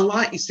 I'm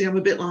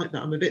a bit like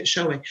that. I'm a bit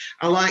showy.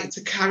 I like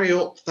to carry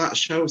up that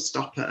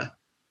showstopper,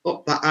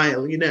 up that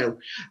aisle,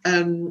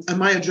 and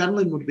my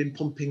adrenaline would have been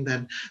pumping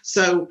then.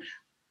 So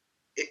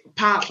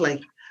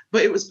partly,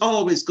 but it was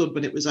always good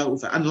when it was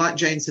over. And like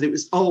Jane said, it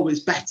was always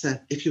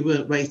better if you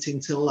weren't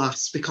waiting till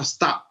last, because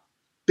that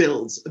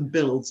builds and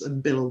builds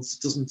and builds,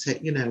 doesn't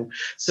it?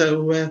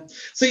 So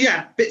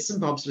yeah, bits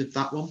and bobs with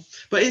that one.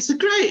 But it's a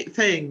great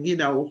thing,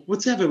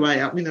 whatever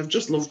way. I mean, I've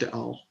just loved it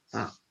all,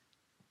 that.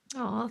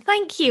 Oh,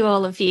 thank you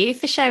all of you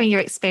for sharing your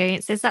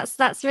experiences.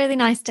 That's really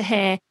nice to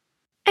hear.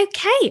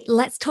 Okay,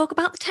 let's talk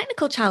about the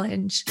technical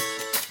challenge.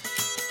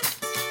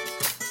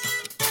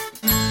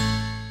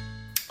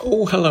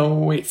 Oh,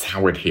 hello, it's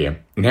Howard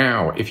here.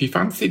 Now, if you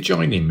fancy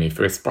joining me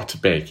for a spot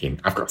of baking,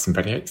 I've got some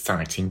very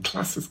exciting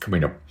classes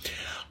coming up.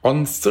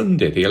 On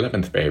Sunday, the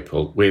 11th of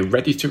April, we're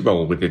ready to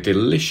roll with a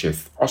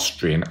delicious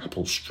Austrian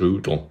apple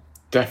strudel.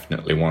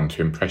 Definitely one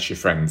to impress your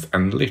friends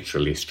and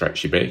literally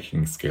stretch your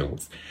baking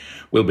skills.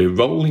 We'll be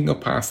rolling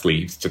up our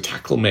sleeves to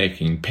tackle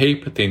making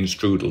paper-thin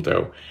strudel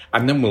dough,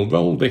 and then we'll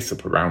roll this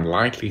up around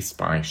lightly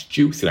spiced,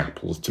 juicy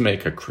apples to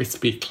make a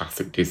crispy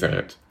classic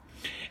dessert.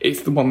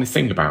 It's the one they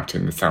sing about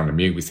in The Sound of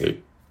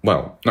Music.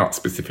 Well, not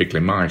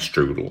specifically my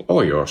strudel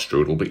or your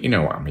strudel, but you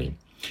know what I mean.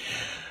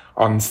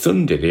 On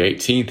Sunday, the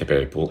 18th of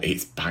April,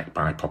 it's back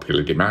by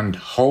popular demand.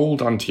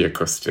 Hold on to your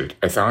custard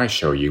as I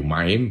show you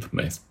my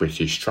infamous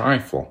British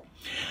trifle.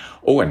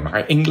 Oh, and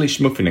my English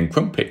muffin and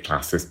crumpet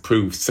class has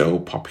proved so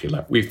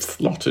popular, we've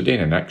slotted in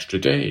an extra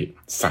day,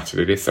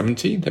 Saturday the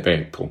 17th of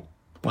April.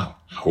 Well,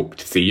 I hope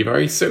to see you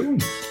very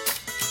soon.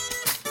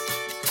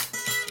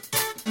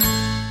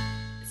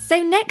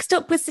 So next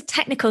up was the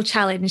technical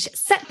challenge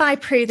set by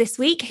Prue this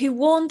week, who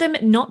warned them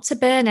not to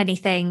burn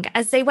anything,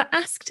 as they were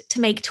asked to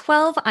make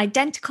 12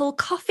 identical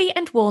coffee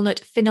and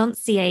walnut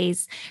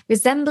financiers,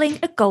 resembling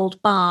a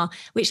gold bar,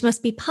 which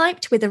must be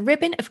piped with a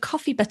ribbon of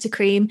coffee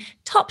buttercream,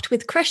 topped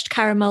with crushed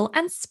caramel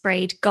and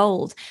sprayed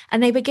gold.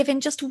 And they were given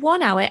just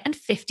 1 hour and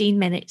 15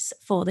 minutes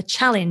for the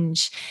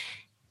challenge.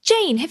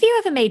 Jane, have you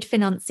ever made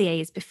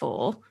financiers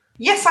before?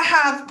 Yes, I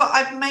have, but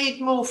I've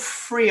made more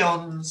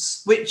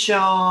friands, which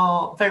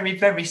are very,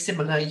 very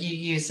similar. You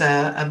use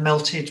a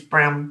melted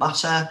brown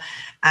butter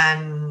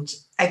and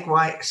egg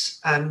whites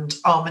and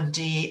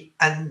almondy,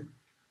 and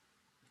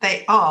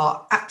they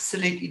are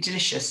absolutely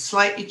delicious,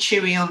 slightly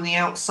chewy on the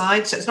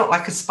outside. So it's not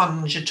like a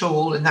sponge at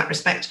all in that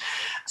respect.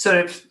 Sort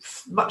of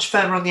much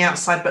firmer on the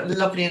outside, but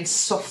lovely and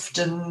soft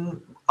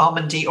and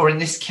almondy, or in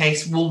this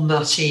case,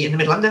 walnutty in the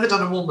middle. I've never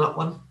done a walnut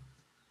one.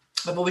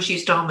 I've always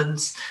used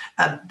almonds.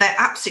 They're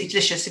absolutely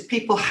delicious. If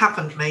people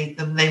haven't made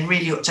them, they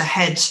really ought to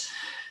head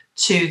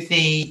to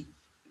the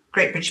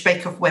Great British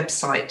Bake Off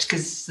website,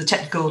 because the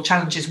technical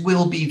challenges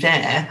will be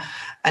there,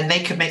 and they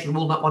can make the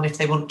walnut one if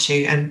they want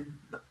to,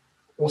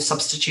 or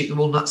substitute the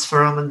walnuts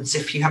for almonds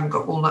if you haven't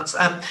got walnuts.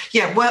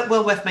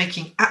 Well worth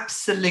making.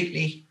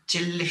 Absolutely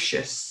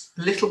delicious.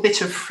 A little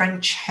bit of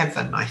French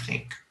heaven, I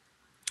think.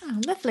 Oh,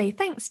 lovely.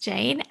 Thanks,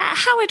 Jane.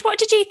 Howard, what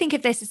did you think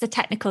of this as a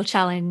technical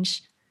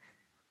challenge?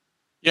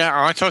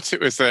 Yeah, I thought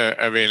it was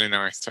a really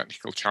nice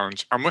technical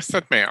challenge. I must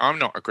admit, I'm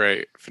not a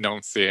great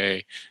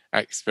financier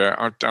expert.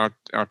 I've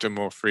done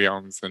more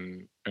friands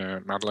and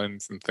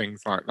madeleines and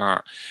things like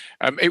that.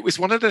 It was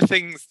one of the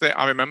things that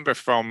I remember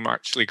from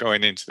actually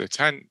going into the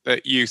tent,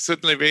 that you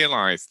suddenly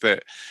realise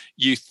that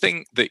you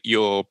think that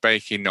your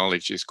baking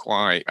knowledge is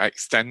quite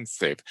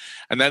extensive,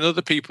 and then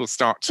other people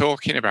start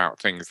talking about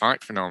things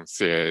like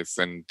financiers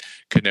and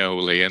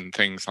cannoli and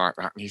things like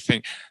that, and you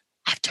think,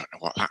 I don't know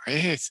what that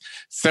is.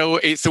 So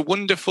it's a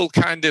wonderful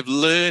kind of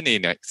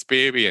learning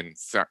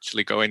experience,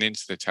 actually going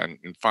into the tent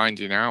and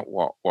finding out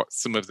what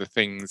some of the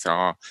things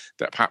are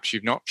that perhaps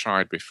you've not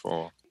tried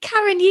before.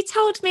 Karen, you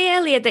told me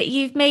earlier that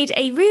you've made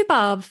a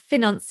rhubarb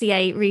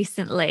financier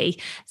recently.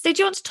 So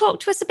do you want to talk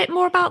to us a bit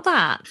more about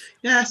that?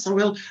 Yes, I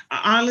will.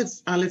 I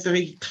live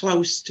very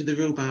close to the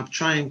Rhubarb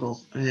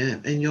Triangle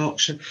in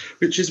Yorkshire,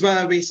 which is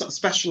where we sort of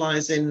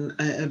specialise in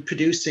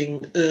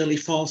producing early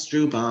forced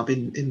rhubarb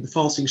in the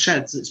forcing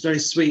sheds. It's very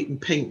sweet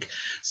and pink.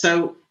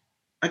 So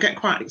I get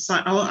quite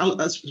excited,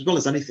 as well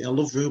as anything. I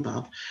love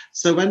rhubarb.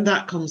 So when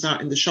that comes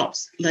out in the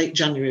shops late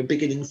January,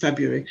 beginning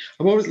February,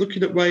 I'm always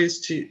looking at ways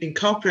to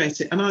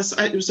incorporate it. And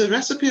it was a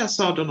recipe I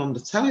saw done on the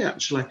telly,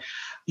 actually,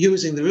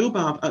 using the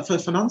rhubarb for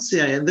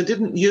financier. And they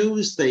didn't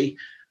use the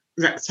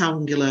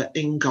rectangular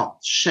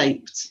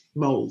ingot-shaped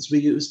moulds. We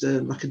used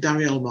like a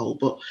Dariel mould,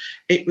 but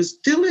it was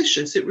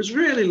delicious. It was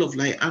really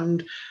lovely.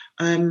 And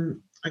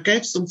I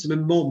gave some to my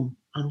mum,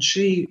 and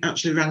she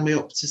actually rang me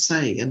up to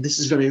say, and this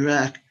is very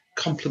rare,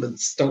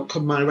 compliments don't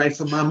come my way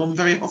from my mum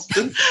very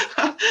often.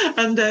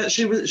 And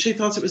she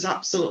thought it was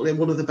absolutely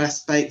one of the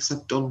best bakes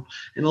I've done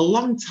in a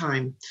long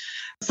time.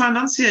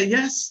 Financier,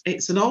 yes,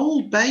 it's an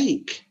old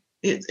bake.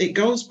 It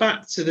goes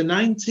back to the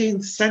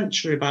 19th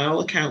century by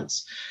all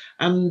accounts,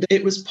 and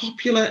it was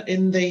popular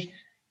in the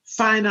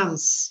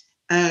finance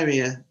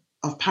area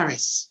of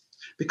Paris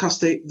because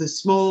the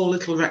small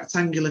little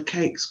rectangular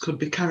cakes could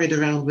be carried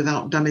around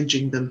without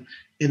damaging them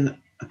in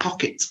a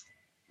pocket,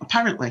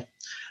 apparently.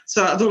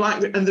 So they're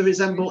like, and they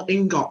resemble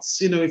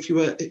ingots, if you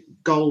were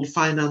gold,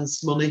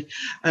 finance, money.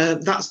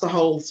 That's the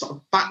whole sort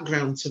of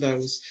background to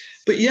those.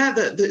 But yeah,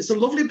 it's a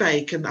lovely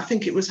bake. And I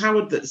think it was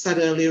Howard that said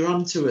earlier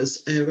on to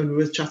us when we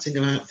were chatting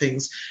about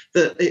things,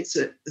 that it's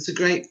a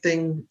great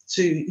thing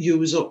to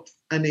use up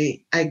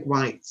any egg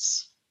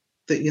whites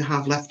that you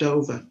have left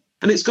over.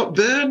 And it's got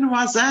beurre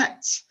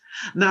noisette.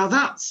 Now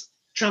that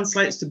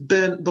translates to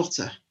burnt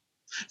butter.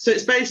 So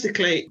it's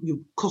basically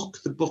you cook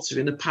the butter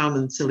in a pan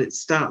until it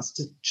starts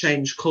to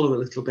change colour a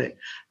little bit,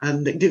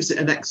 and it gives it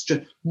an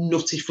extra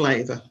nutty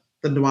flavour.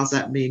 The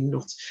noisette being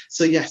nut.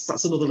 So yes,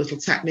 that's another little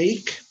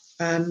technique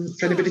for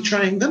anybody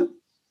trying them.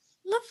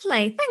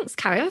 Lovely. Thanks,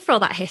 Karen, for all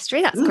that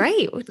history. That's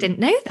great. We didn't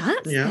know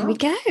that. Yeah. There we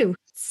go.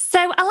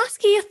 So I'll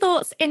ask you your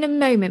thoughts in a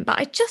moment, but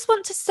I just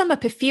want to sum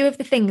up a few of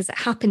the things that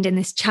happened in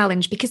this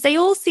challenge because they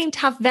all seem to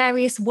have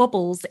various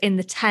wobbles in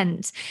the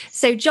tent.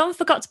 So John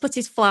forgot to put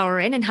his flour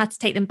in and had to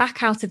take them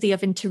back out of the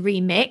oven to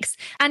remix.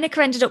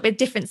 Annika ended up with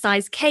different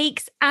sized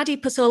cakes. Addy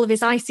put all of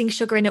his icing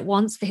sugar in at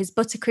once for his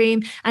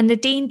buttercream, and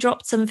Nadine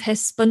dropped some of her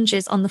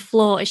sponges on the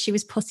floor as she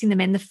was putting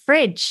them in the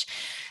fridge.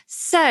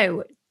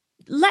 So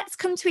let's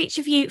come to each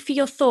of you for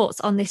your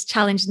thoughts on this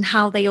challenge and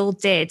how they all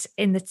did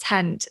in the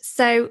tent.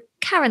 So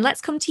Karen,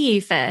 let's come to you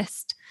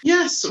first.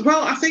 Yes,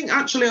 well, I think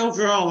actually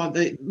overall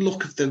the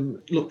look of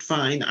them looked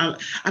fine. I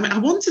mean, I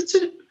wanted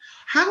to,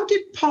 how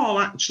did Paul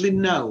actually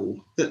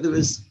know that there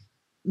was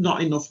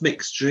not enough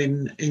mixture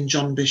in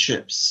John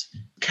Bishop's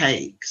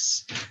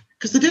cakes?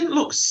 Because they didn't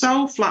look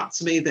so flat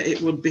to me that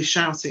it would be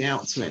shouting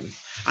out to him.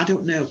 I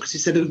don't know, because he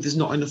said, there's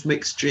not enough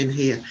mixture in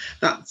here.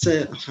 I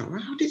thought,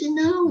 how did he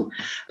know?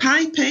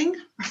 Piping,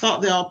 I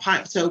thought they all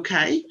piped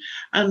okay.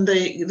 And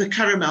the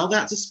caramel,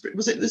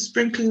 was it the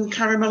sprinkling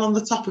caramel on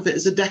the top of it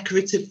as a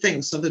decorative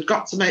thing? So they'd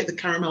got to make the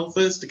caramel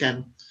first again.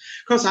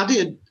 Of course, Addy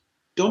had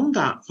done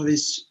that for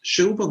his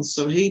shoe buns,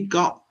 so he'd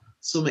got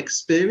some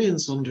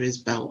experience under his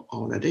belt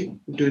already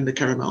doing the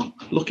caramel.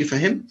 Lucky for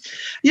him.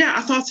 Yeah,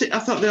 I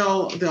thought they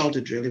all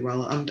did really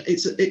well, and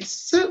it's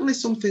certainly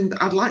something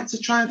that I'd like to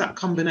try that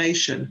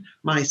combination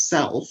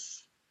myself,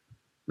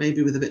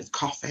 maybe with a bit of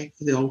coffee,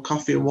 the old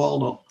coffee and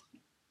walnut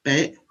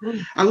bit.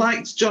 I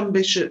liked John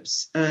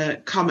Bishop's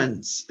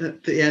comments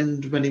at the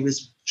end when he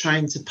was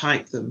trying to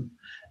pipe them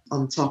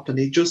on top, and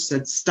he just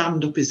said,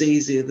 "Stand up is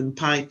easier than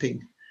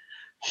piping."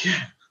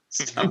 Yeah,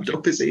 stand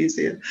up is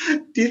easier.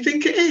 Do you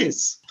think it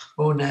is?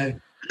 Oh, no.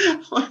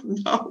 Oh,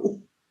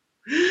 no.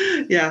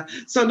 Yeah,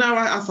 so no,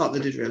 I thought they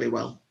did really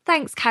well.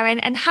 Thanks, Karen.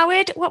 And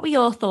Howard, what were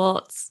your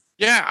thoughts?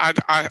 Yeah,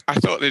 I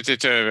thought they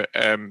did a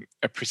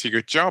pretty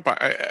good job.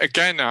 I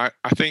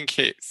think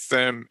it's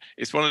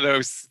one of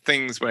those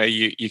things where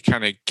you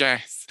kind of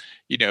guess,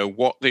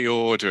 what the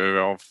order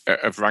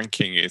of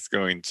ranking is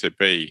going to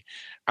be.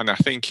 And I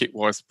think it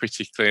was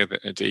pretty clear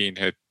that Nadine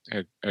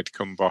had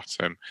come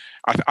bottom.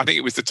 I think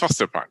it was a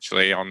toss-up,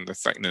 actually, on the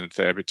second and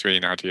third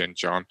between Addie and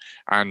John.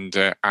 And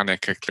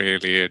Annika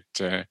clearly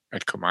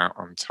had come out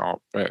on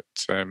top. But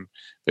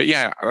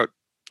yeah,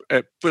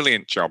 a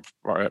brilliant job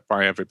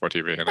by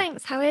everybody, really.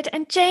 Thanks, Howard.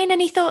 And Jane,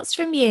 any thoughts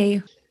from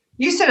you?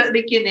 You said at the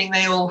beginning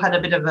they all had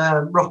a bit of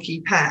a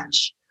rocky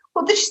patch.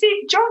 Well, did you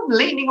see John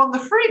leaning on the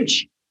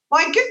fridge?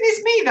 My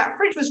goodness me, that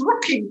fridge was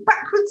rocking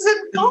backwards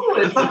and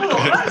forwards. I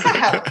thought, that's a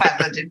help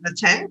hazard in the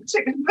tent.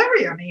 It was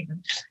very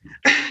uneven.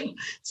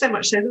 So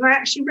much so that I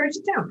actually wrote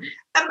it down.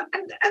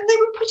 And they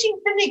were putting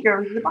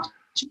vinegar in the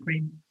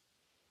buttercream.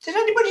 Did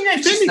anybody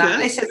notice that?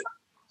 They said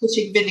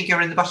putting vinegar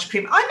in the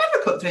buttercream. I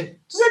never put vinegar.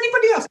 Does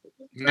anybody else?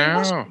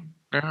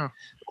 No.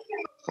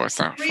 What's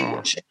that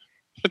for?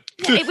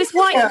 It was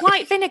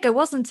white vinegar,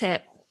 wasn't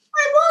it?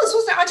 It was,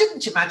 wasn't it? I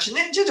didn't imagine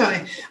it, did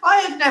I? I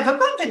had never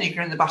put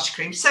vinegar in the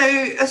buttercream. So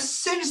as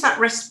soon as that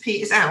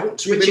recipe is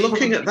out... We'll be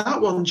looking at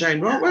that one, Jane,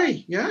 won't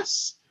we?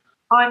 Yes.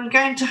 I'm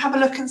going to have a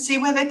look and see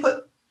where they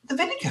put the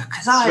vinegar.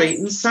 Sweet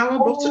and sour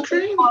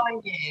buttercream?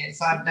 5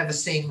 years, I've never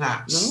seen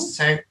that. No?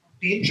 So I'd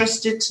be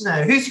interested to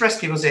know. Whose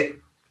recipe was it?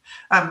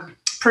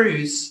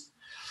 Prue's.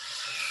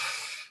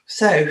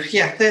 So,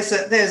 yeah,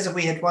 there's a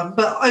weird one.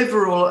 But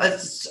overall,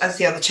 as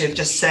the other two have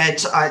just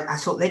said, I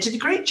thought they did a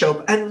great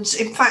job. And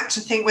in fact,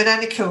 I think when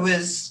Annika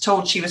was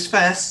told she was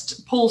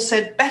first, Paul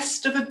said,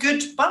 best of a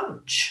good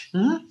bunch.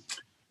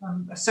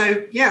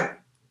 So, yeah,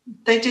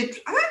 they did.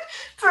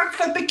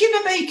 For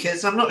beginner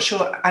bakers, I'm not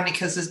sure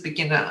Annika's as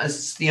beginner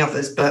as the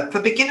others, but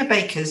for beginner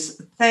bakers,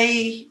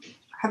 they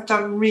have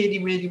done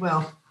really, really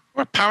well.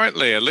 Well,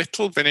 apparently, a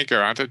little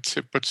vinegar added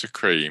to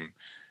buttercream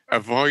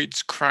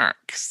avoids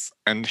cracks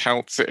and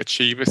helps it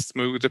achieve a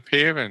smooth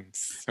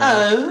appearance.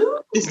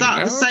 Is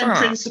that the same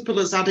principle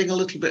as adding a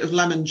little bit of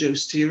lemon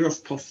juice to your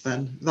rough puff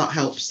then? That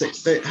helps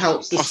it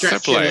helps the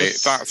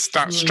stretchiness.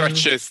 That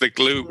stretches the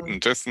gluten,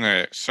 doesn't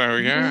it? So,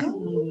 yeah.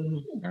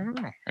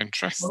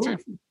 Interesting.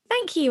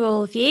 Thank you,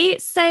 all of you.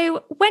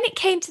 So when it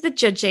came to the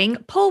judging,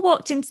 Paul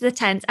walked into the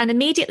tent and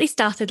immediately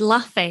started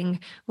laughing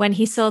when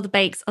he saw the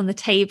bakes on the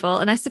table.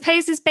 And I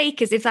suppose as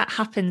bakers, if that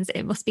happens,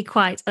 it must be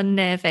quite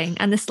unnerving.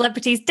 And the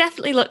celebrities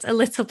definitely looked a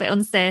little bit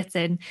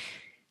uncertain.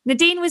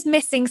 Nadine was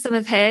missing some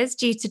of hers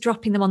due to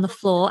dropping them on the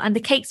floor, and the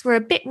cakes were a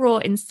bit raw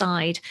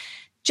inside.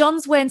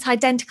 John's weren't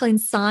identical in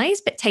size,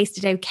 but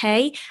tasted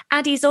okay.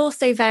 Addie's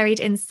also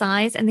varied in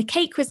size, and the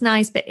cake was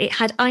nice, but it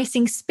had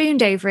icing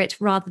spooned over it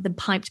rather than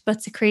piped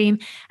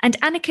buttercream. And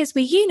Annika's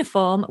were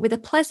uniform with a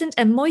pleasant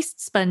and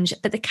moist sponge,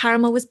 but the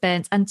caramel was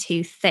burnt and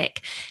too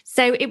thick.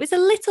 So it was a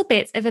little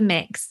bit of a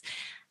mix.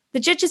 The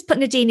judges put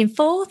Nadine in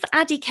fourth,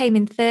 Addie came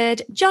in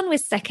third, John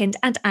was second,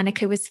 and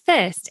Annika was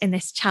first in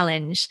this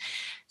challenge.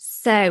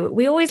 So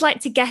we always like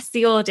to guess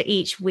the order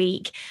each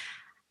week.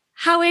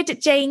 Howard,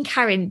 Jane,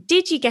 Karen,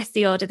 did you guess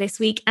the order this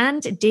week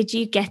and did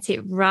you get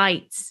it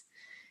right?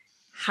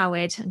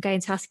 Howard, I'm going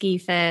to ask you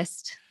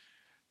first.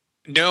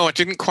 No, I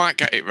didn't quite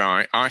get it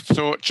right. I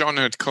thought John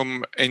had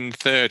come in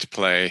third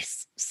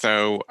place.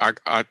 So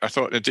I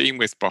thought Nadine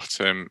was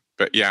bottom.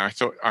 But yeah,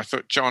 I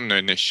thought John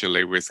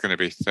initially was going to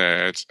be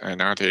third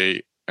and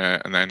Addie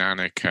and then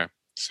Annika.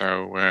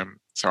 So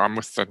I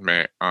must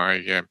admit,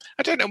 I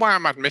don't know why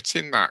I'm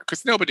admitting that,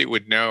 because nobody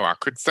would know. I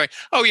could say,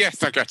 oh,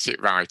 yes, I get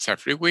it right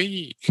every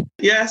week.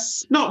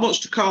 Yes, not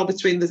much to call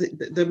between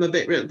them a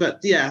bit, but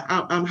yeah,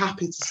 I'm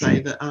happy to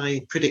say that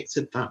I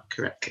predicted that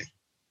correctly.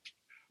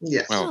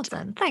 Yes. Well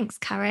done. Thanks,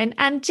 Karen.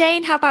 And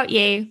Jane, how about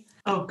you?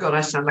 Oh, God,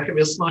 I sound like a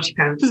real smarty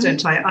pants,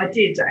 don't I? I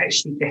did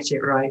actually get it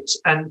right.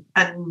 And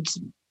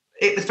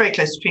it was very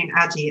close between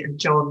Addie and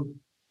John.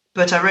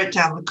 But I wrote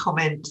down the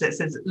comment that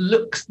says,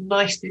 looks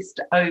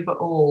nicest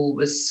overall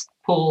was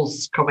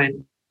Paul's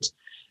comment.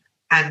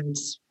 And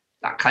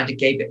that kind of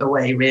gave it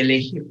away,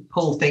 really.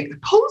 Paul's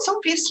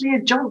obviously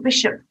a John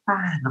Bishop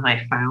fan,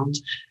 I found.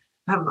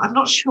 I'm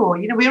not sure.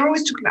 We're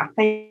always talking about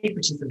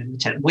favouritism in the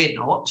tent. We're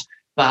not.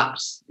 But,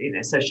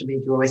 social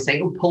media are always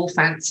saying, oh, Paul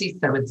fancies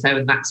so-and-so,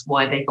 and that's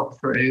why they got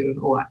through.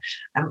 Or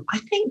I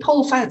think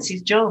Paul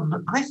fancies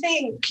John. I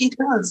think he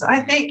does.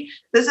 I think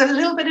there's a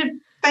little bit of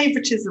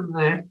favouritism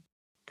there.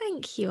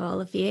 Thank you,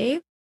 all of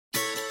you.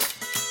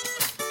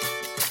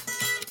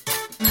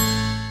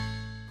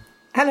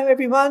 Hello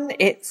everyone,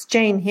 it's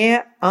Jane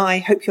here. I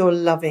hope you're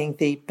loving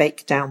the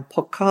Bake Down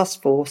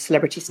podcast for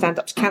Celebrity Stand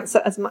Up to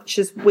Cancer as much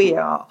as we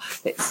are.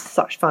 It's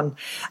such fun.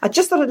 I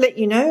just thought I'd let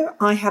you know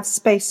I have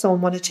space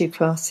on 1 or 2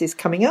 classes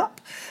coming up.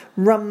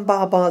 Rum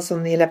Barbars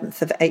on the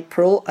 11th of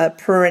April, a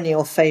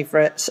perennial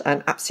favourite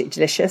and absolutely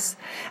delicious.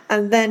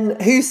 And then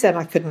Who Said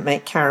I Couldn't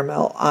Make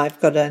Caramel? I've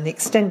got an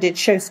extended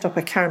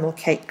Showstopper caramel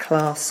cake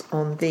class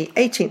on the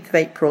 18th of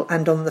April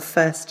and on the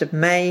 1st of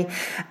May.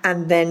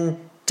 And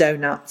then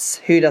donuts.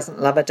 Who doesn't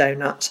love a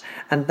donut?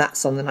 And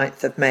that's on the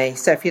 9th of May.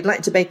 So if you'd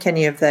like to bake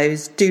any of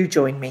those, do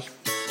join me.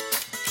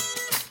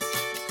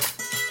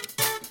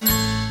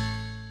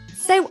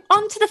 So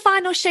on to the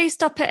final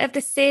showstopper of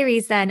the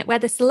series then, where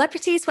the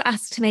celebrities were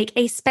asked to make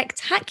a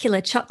spectacular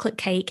chocolate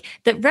cake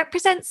that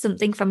represents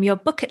something from your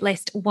bucket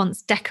list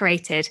once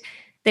decorated.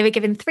 They were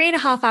given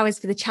 3.5 hours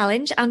for the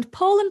challenge, and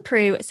Paul and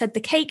Prue said the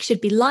cake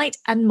should be light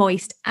and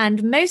moist,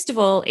 and most of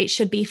all, it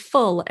should be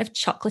full of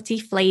chocolatey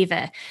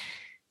flavour.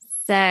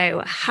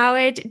 So,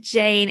 Howard,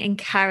 Jane and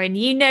Karen,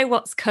 you know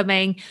what's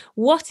coming.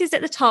 What is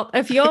at the top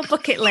of your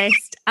bucket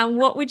list and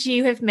what would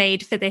you have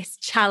made for this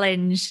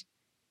challenge?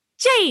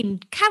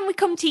 Jane, can we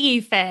come to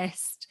you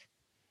first?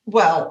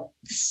 Well,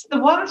 the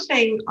one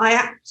thing I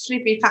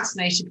actually been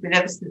fascinated with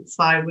ever since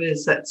I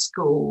was at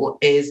school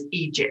is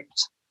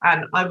Egypt.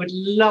 And I would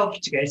love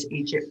to go to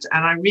Egypt.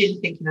 And I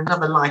really think in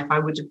another life I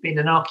would have been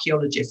an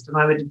archaeologist and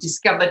I would have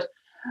discovered,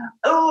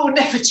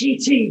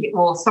 Nefertiti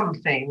or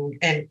something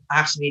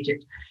out in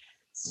Egypt.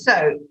 So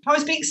if I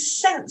was being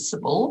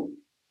sensible,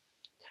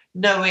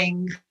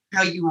 knowing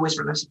how you always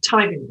run out of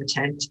time in the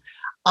tent,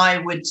 I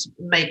would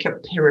make a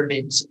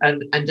pyramid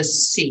and a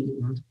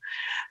scene.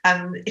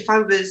 And if I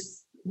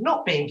was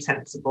not being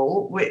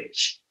sensible,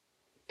 which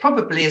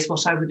probably is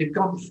what I would have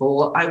gone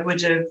for, I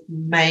would have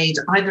made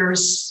either a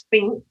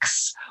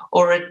sphinx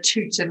or a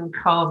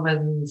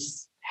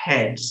Tutankhamun's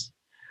head,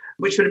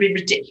 which would have been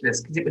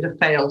ridiculous because it would have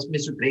failed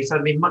miserably. So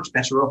I'd be much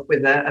better off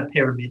with a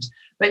pyramid.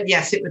 But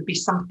yes, it would be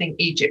something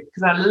Egypt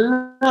because I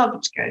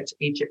love to go to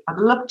Egypt. I'd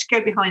love to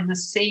go behind the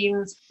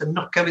scenes and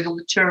not go with all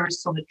the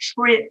tourists on the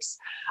trips.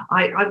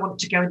 I want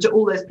to go into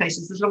all those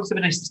places as long as there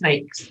are no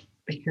snakes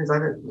because I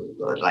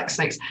don't like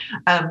snakes.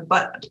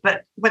 But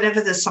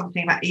whenever there's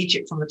something about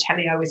Egypt on the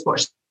telly, I always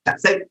watch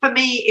that. So for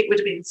me, it would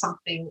have been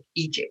something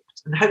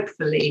Egypt and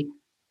hopefully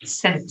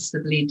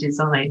sensibly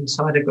designed.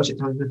 So I'd have got it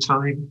done in the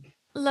time.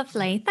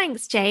 Lovely.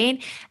 Thanks,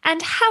 Jane.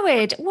 And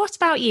Howard, what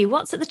about you?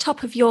 What's at the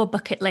top of your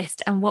bucket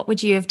list and what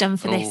would you have done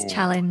for this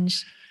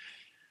challenge?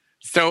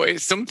 So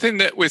it's something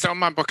that was on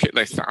my bucket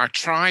list that I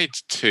tried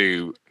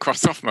to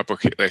cross off my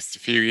bucket list a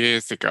few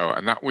years ago,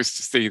 and that was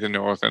to see the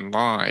Northern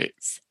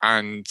Lights.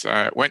 And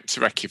went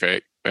to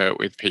Reykjavik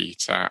with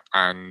Peter,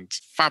 and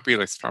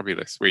fabulous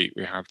week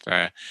we had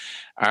there.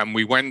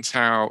 We went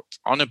out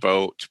on a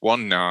boat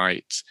one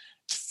night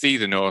to see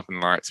the Northern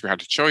Lights. We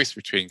had a choice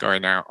between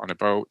going out on a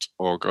boat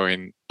or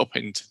going up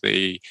into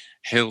the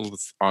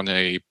hills on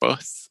a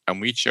bus, and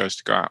we chose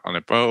to go out on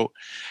a boat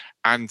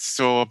and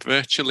saw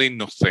virtually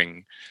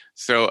nothing.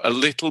 So a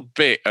little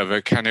bit of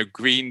a kind of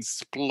green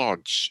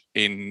splodge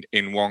in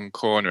one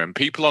corner, and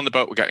people on the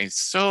boat were getting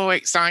so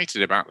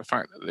excited about the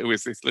fact that there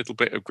was this little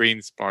bit of green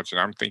splodge, and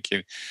I'm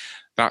thinking,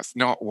 that's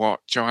not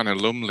what Joanna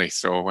Lumley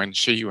saw when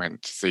she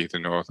went to see the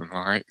Northern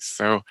Lights.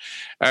 So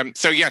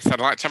yes, I'd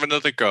like to have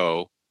another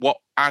go. What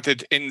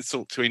added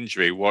insult to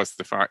injury was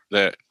the fact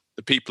that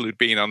the people who'd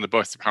been on the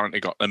bus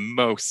apparently got the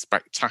most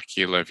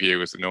spectacular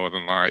view of the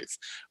Northern Lights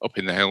up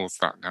in the hills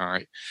that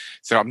night.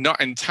 So I'm not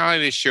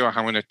entirely sure how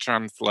I'm going to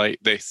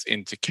translate this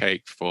into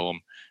cake form,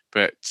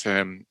 but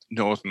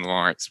Northern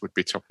Lights would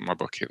be top of my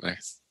bucket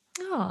list.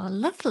 Oh,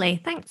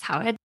 lovely. Thanks,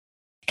 Howard.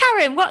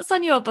 Karen, what's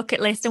on your bucket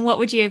list and what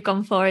would you have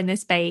gone for in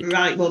this bake?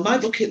 Right, well, my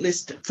bucket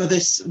list for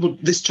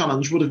this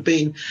challenge would have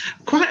been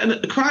quite a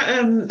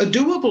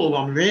doable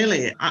one,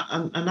 really.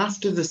 And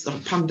after this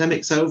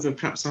pandemic's over,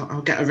 perhaps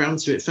I'll get around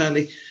to it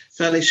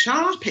fairly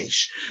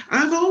sharpish.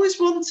 I've always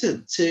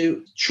wanted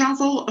to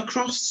travel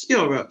across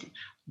Europe,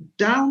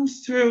 down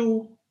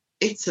through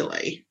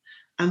Italy,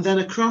 and then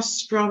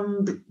across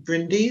from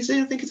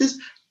Brindisi, I think it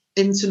is,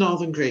 into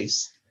northern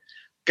Greece.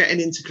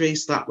 Getting into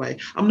Greece that way.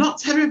 I'm not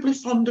terribly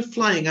fond of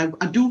flying.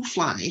 I do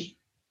fly,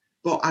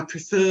 but I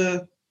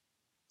prefer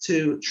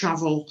to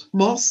travel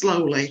more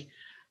slowly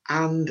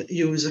and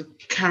use a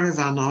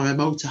caravan or a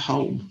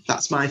motorhome.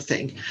 That's my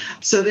thing.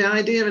 So the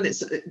idea, and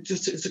it's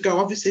just to go,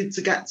 obviously,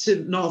 to get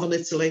to northern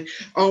Italy,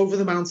 over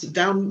the mountain,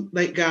 down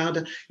Lake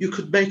Garda, you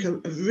could make a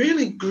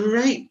really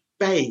great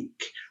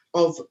bake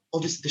of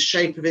obviously the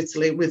shape of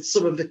Italy with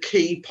some of the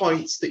key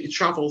points that you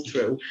travel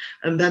through,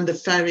 and then the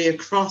ferry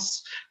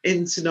across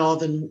into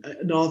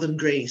northern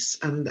Greece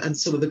and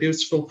some of the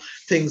beautiful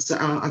things that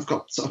I've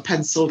got sort of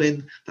penciled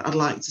in that I'd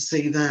like to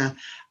see there.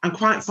 I'm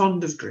quite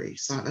fond of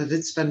Greece. I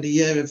did spend a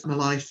year of my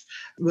life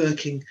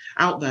working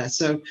out there,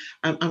 so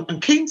I'm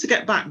keen to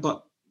get back,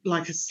 but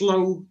like a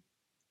slow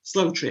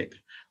trip.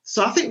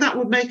 So I think that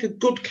would make a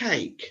good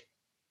cake.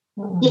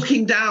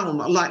 Looking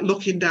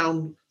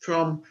down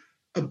from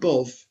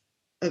above.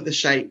 at the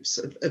shapes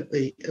of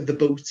the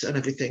boot and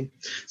everything.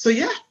 So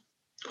yeah,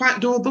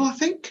 quite doable, I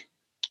think.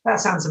 That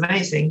sounds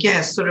amazing.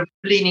 Yes, sort of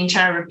Leaning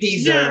Tower of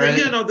Pisa.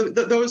 Yeah,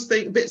 those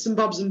things, bits and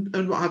bobs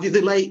and what have you,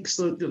 the lakes,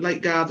 the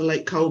Lake Garda,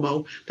 Lake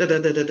Como,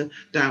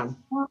 down.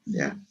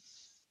 Yeah.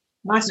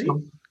 Nice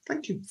one.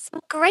 Thank you.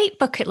 Some great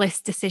bucket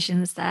list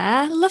decisions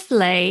there.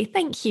 Lovely.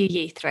 Thank you,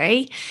 you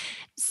three.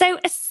 So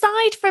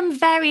aside from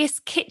various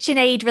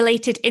KitchenAid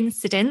related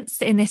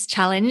incidents in this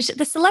challenge,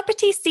 the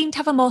celebrities seem to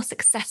have a more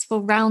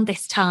successful round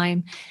this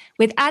time,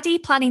 with Addie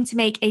planning to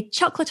make a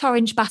chocolate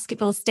orange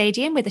basketball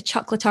stadium with a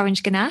chocolate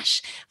orange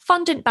ganache,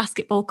 fondant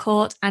basketball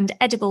court and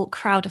edible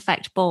crowd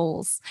effect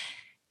balls.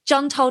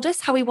 John told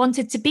us how he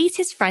wanted to beat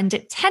his friend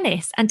at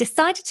tennis and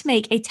decided to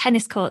make a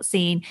tennis court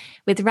scene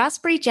with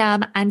raspberry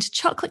jam and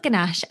chocolate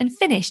ganache and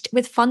finished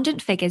with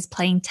fondant figures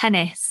playing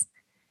tennis.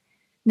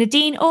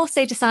 Nadine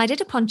also decided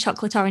upon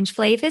chocolate orange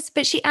flavours,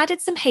 but she added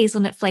some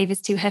hazelnut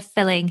flavours to her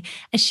filling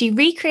as she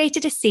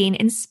recreated a scene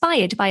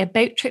inspired by a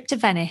boat trip to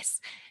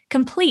Venice,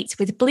 complete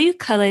with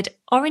blue-coloured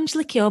orange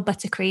liqueur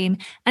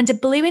buttercream and a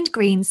blue and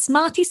green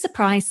Smarties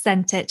surprise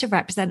centre to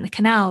represent the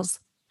canals,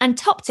 and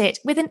topped it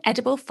with an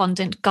edible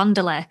fondant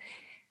gondola.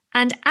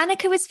 And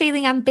Annika was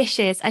feeling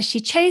ambitious as she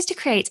chose to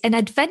create an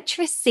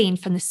adventurous scene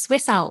from the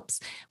Swiss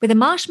Alps with a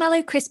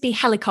marshmallow crispy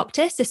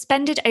helicopter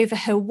suspended over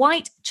her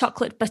white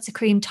chocolate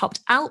buttercream topped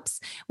Alps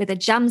with a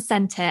jam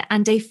centre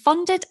and a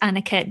fondant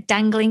Annika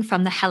dangling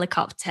from the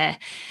helicopter.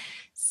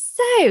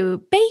 So,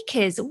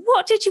 bakers,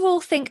 what did you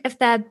all think of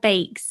their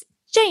bakes?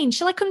 Jane,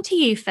 shall I come to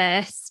you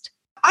first?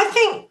 I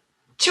think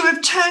to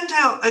have turned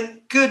out a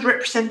good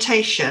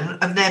representation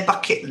of their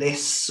bucket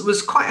lists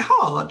was quite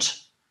hard.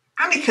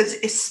 Annika's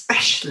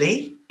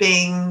especially,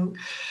 being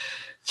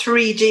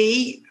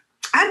 3D,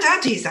 and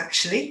Addie's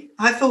actually.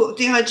 I thought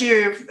the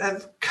idea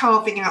of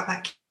carving out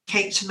that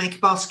cake to make a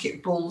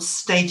basketball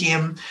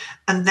stadium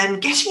and then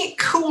getting it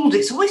cooled.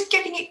 It's always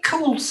getting it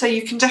cooled so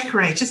you can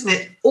decorate, isn't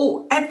it?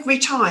 Every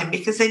time,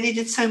 because they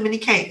needed so many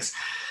cakes.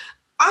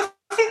 I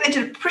think they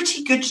did a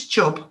pretty good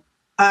job,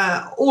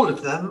 all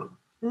of them.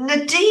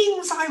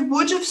 Nadine's, I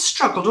would have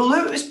struggled,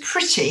 although it was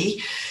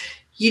pretty.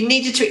 You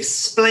needed to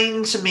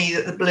explain to me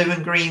that the blue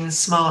and green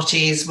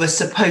Smarties were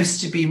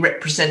supposed to be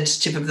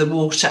representative of the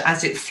water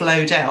as it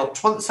flowed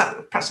out. Once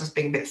that, perhaps I was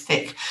being a bit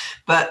thick,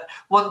 but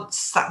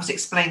once that was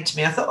explained to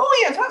me, I thought,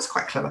 oh yeah, that's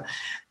quite clever.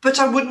 But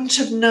I wouldn't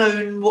have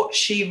known what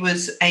she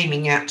was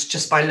aiming at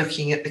just by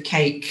looking at the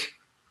cake.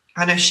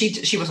 I know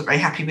she wasn't very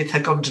happy with her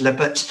gondola,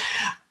 but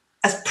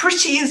as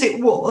pretty as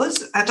it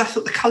was, and I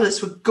thought the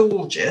colours were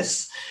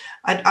gorgeous,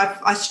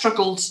 I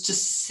struggled to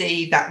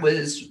see that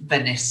was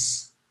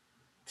Venice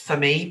for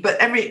me, but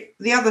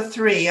the other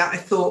three I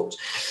thought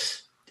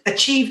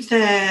achieved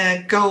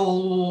their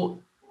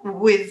goal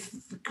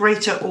with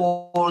greater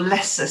or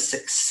lesser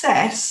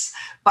success,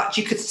 but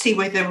you could see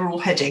where they were all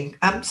heading.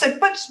 But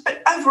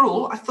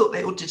overall, I thought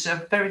they all did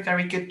a very,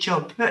 very good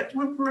job. But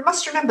we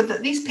must remember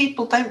that these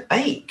people don't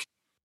bake.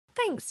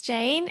 Thanks,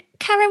 Jane.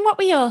 Karen, what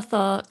were your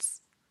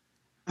thoughts?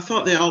 I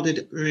thought they all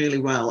did really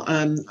well.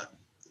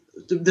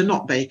 They're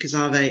not bakers,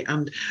 are they?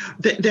 And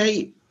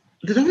they've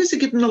obviously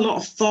given a lot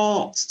of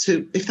thought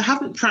to, if they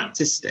haven't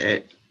practiced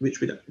it, which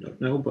we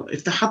don't know, but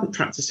if they hadn't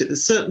practiced it, they've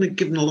certainly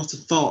given a lot of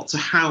thought to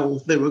how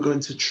they were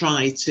going to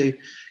try to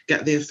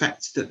get the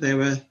effect that they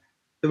were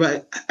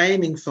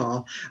aiming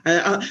for.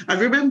 I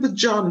remember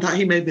John, that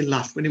he made me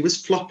laugh when he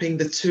was flopping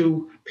the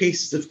two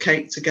pieces of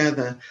cake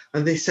together,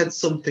 and they said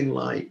something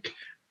like,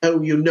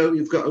 "Oh, you know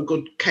you've got a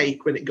good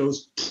cake when it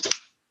goes."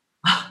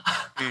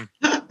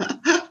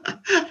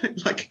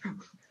 Like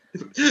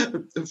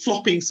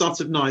flopping sort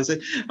of noise.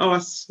 I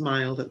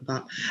smiled at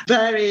that.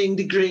 Varying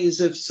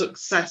degrees of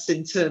success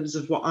in terms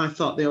of what I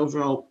thought the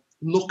overall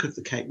look of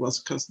the cake was,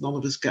 because none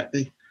of us get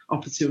the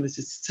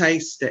opportunity to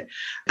taste it.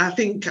 I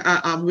think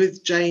I'm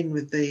with Jane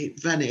with the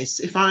Venice.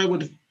 If I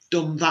would have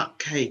done that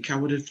cake,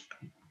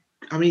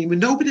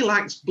 nobody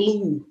likes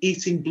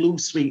eating blue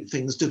sweet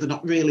things, do they?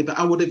 Not really, but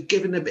I would have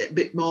given a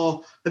bit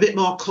more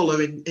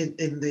colour in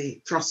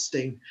the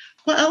frosting.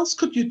 What else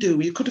could you do?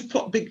 You could have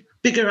put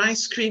bigger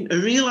ice cream, a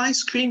real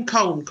ice cream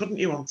cone, couldn't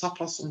you, on top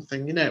or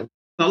something, you know?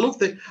 I love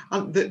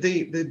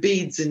the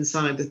beads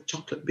inside, the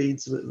chocolate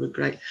beads were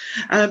great.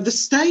 The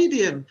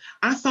stadium,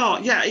 I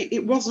thought,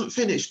 it wasn't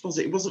finished, was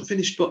it? It wasn't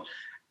finished, but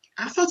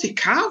I thought he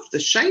carved the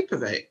shape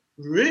of it,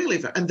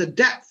 really, and the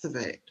depth of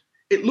it.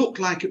 It looked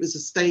like it was a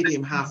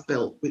stadium half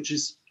built, which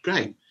is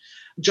great.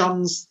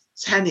 John's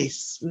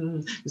tennis,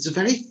 it was a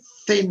very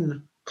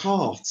thin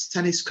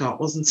tennis court,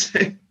 wasn't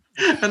it?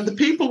 And the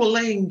people were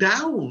laying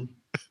down.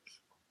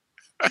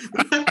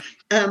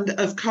 And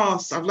of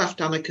course, I've left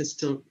Annika's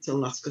till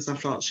last because I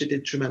thought she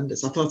did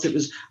tremendous. I thought it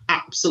was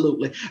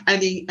absolutely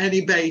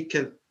any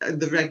baker in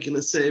the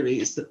regular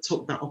series that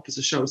took that up as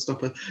a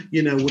showstopper,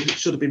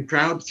 should have been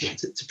proud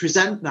to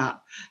present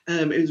that.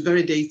 It was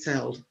very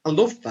detailed. I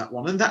loved that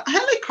one. And that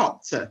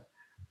helicopter,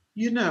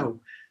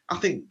 I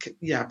think,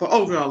 but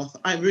overall,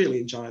 I really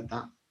enjoyed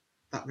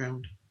that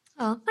round.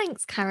 Oh,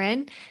 thanks,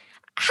 Karen.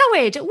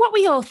 Howard, what were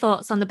your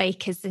thoughts on the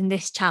bakers in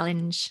this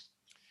challenge?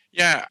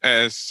 Yeah,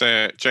 as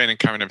Jane and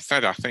Karen have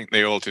said, I think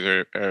they all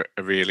did a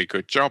really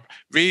good job.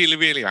 Really,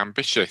 really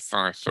ambitious,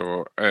 I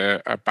thought,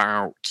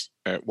 about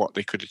what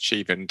they could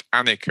achieve. And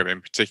Annika in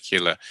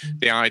particular,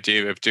 the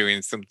idea of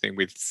doing something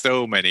with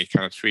so many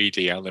kind of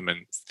 3D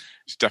elements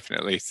is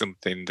definitely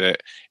something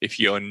that if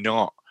you're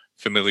not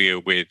familiar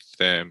with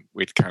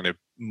kind of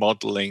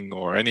modelling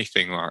or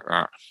anything like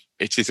that,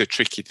 it is a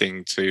tricky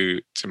thing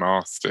to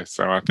master.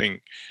 So I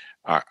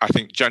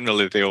think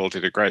generally they all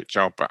did a great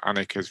job, but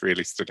Annika's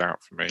really stood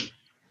out for me.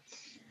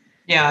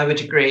 Yeah, I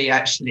would agree,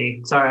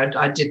 actually. Sorry,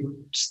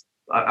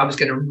 I was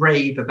going to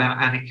rave about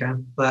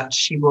Annika, but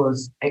she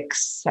was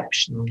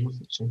exceptional,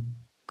 wasn't she?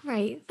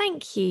 Great.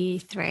 Thank you,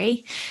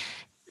 three.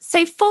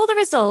 So for the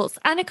results,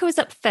 Annika was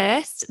up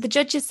first. The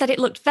judges said it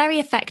looked very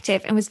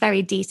effective and was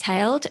very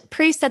detailed.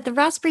 Prue said the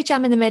raspberry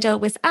jam in the middle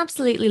was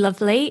absolutely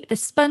lovely. The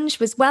sponge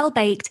was well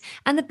baked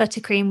and the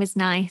buttercream was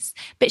nice.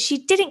 But she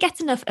didn't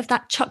get enough of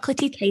that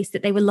chocolatey taste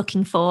that they were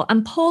looking for.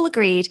 And Paul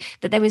agreed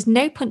that there was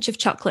no punch of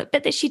chocolate,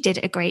 but that she did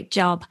a great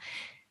job.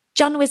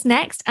 John was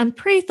next, and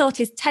Prue thought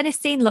his tennis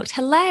scene looked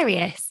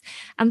hilarious.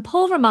 And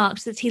Paul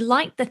remarked that he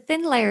liked the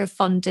thin layer of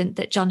fondant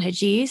that John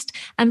had used,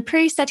 and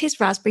Prue said his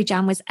raspberry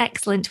jam was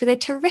excellent with a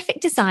terrific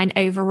design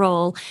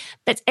overall.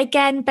 But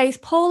again,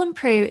 both Paul and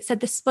Prue said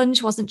the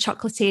sponge wasn't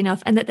chocolatey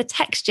enough and that the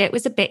texture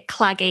was a bit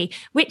claggy,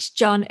 which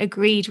John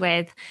agreed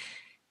with.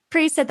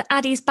 Prue said that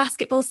Addie's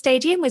basketball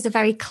stadium was a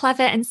very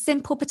clever and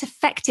simple but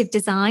effective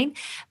design,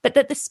 but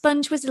that the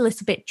sponge was a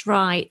little bit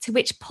dry, to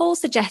which Paul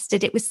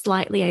suggested it was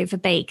slightly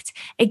overbaked.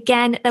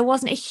 Again, there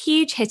wasn't a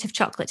huge hit of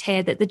chocolate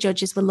here that the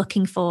judges were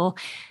looking for.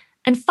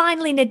 And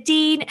finally,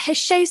 Nadine, her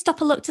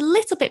showstopper looked a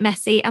little bit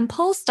messy, and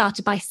Paul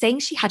started by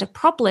saying she had a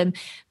problem,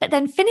 but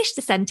then finished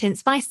the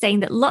sentence by saying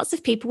that lots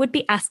of people would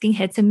be asking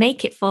her to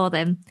make it for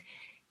them.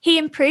 He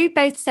and Prue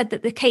both said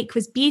that the cake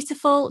was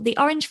beautiful, the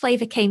orange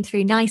flavour came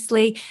through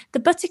nicely, the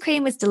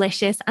buttercream was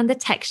delicious, and the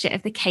texture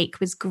of the cake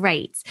was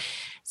great.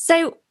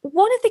 So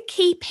one of the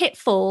key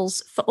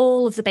pitfalls for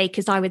all of the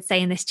bakers, I would say,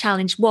 in this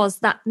challenge was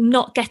that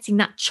not getting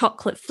that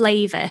chocolate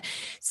flavour.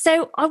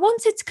 So I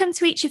wanted to come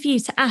to each of you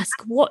to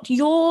ask what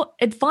your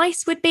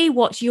advice would be,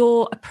 what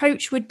your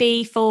approach would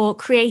be for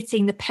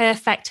creating the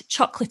perfect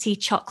chocolatey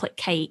chocolate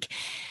cake.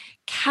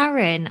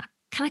 Karen,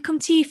 can I come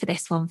to you for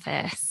this one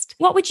first?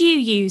 What would you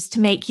use to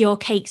make your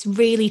cakes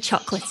really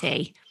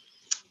chocolatey?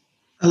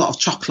 A lot of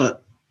chocolate.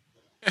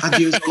 I'd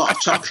use a lot of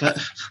chocolate.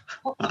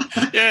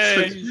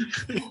 Yay!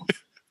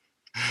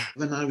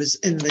 When I was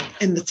in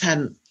the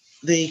tent,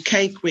 the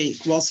cake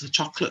week was a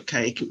chocolate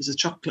cake. It was a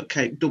chocolate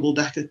cake,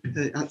 double-decker.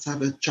 It had to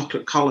have a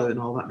chocolate collar and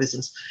all that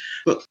business.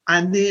 But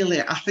I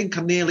think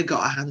I nearly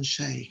got a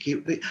handshake.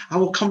 I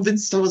was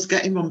convinced I was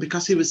getting one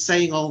because he was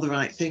saying all the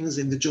right things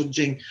in the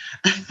judging.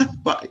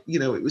 But,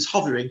 it was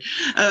hovering.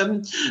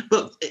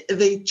 But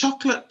the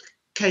chocolate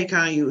cake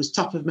I used,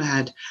 top of my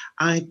head,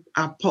 I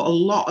put a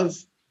lot of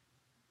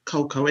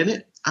cocoa in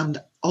it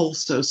and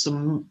also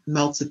some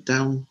melted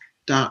down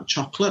dark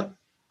chocolate.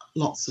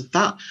 Lots of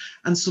that,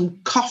 and some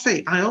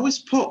coffee. I always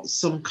put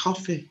some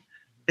coffee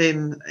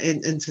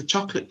into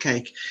chocolate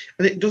cake,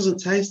 and it doesn't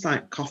taste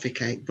like coffee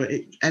cake, but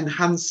it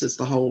enhances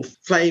the whole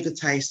flavour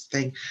taste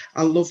thing.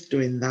 I love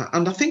doing that,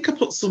 and I think I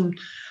put some.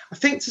 I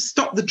think to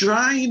stop the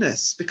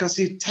dryness, because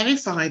you're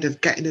terrified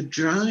of getting a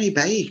dry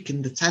bake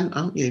in the tent,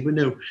 aren't you? We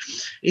know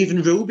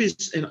even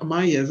Ruby's, in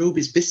my year,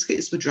 Ruby's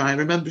biscuits were dry. I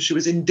remember she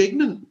was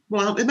indignant.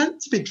 Well, aren't they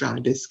meant to be dry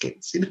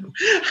biscuits,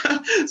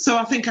 So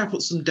I think I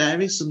put some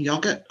dairy, some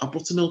yoghurt or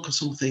buttermilk or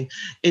something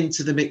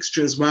into the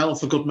mixture as well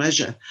for good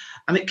measure.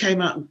 And it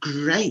came out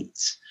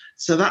great.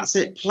 So that's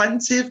it.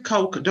 Plenty of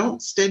cocoa.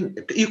 Don't stint.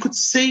 You could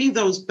see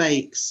those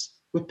bakes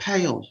were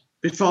pale.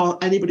 Before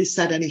anybody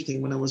said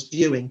anything when I was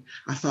viewing,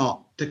 I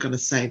thought they're going to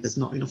say there's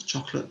not enough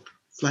chocolate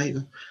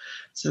flavour.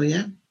 So,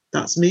 yeah,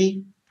 that's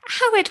me.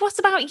 Howard, what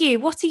about you?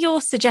 What are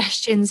your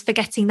suggestions for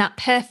getting that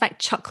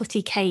perfect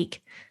chocolatey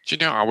cake? Do you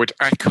know, I would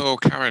echo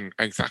Karen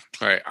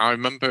exactly. I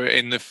remember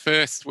in the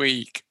first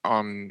week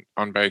on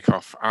Bake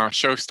Off, our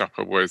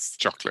showstopper was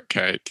chocolate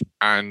cake.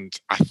 And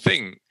I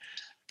think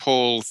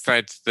Paul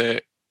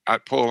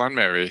and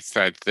Mary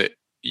said that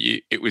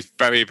it was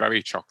very,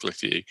 very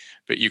chocolatey,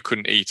 but you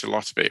couldn't eat a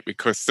lot of it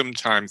because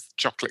sometimes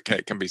chocolate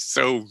cake can be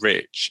so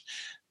rich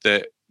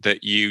that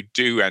you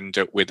do end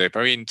up with a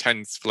very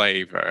intense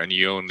flavour and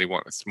you only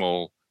want a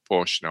small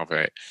portion of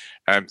it.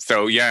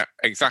 So yeah,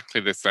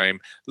 exactly the same.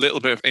 Little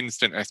bit of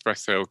instant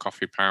espresso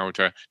coffee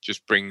powder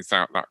just brings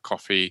out that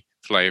coffee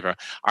flavour.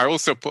 I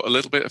also put a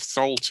little bit of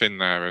salt in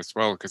there as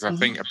well because I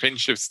think a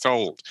pinch of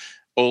salt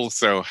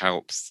also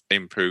helps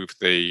improve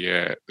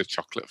the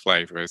chocolate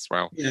flavour as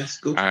well. Yes,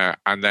 good.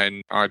 And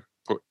then I'd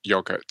put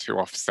yoghurt to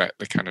offset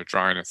the kind of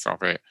dryness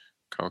of it.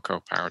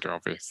 Cocoa powder,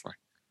 obviously.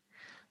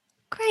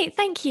 Great,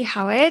 thank you,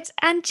 Howard.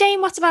 And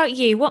Jane, what about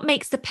you? What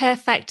makes the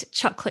perfect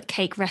chocolate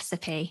cake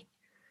recipe?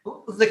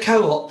 The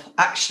Co-op,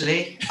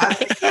 actually.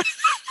 A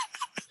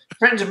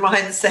friend of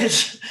mine said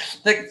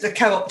the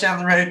Co-op down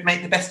the road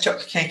make the best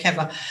chocolate cake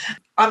ever.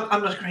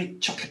 I'm not a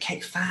great chocolate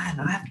cake fan,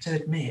 I have to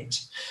admit.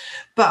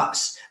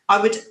 But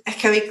I would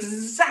echo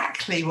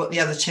exactly what the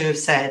other two have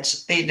said.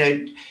 You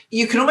know,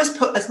 you can almost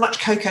put as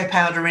much cocoa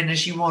powder in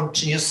as you want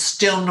and you're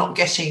still not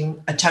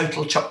getting a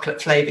total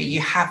chocolate flavour.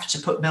 You have to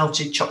put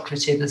melted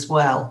chocolate in as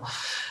well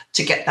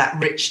to get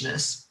that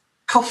richness.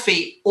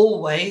 Coffee,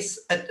 always,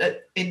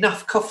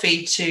 enough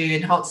coffee to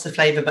enhance the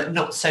flavour, but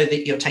not so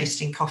that you're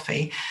tasting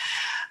coffee.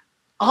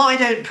 I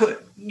don't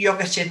put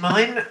yoghurt in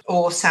mine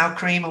or sour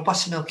cream or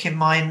buttermilk in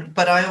mine,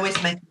 but I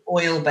always make an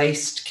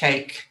oil-based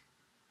cake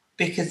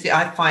because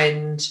I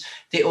find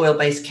the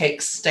oil-based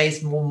cake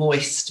stays more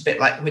moist, a bit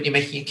like when you're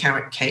making a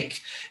carrot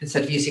cake.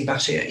 Instead of using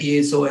butter, you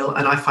use oil,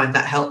 and I find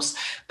that helps.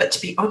 But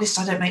to be honest,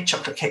 I don't make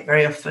chocolate cake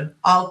very often.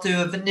 I'll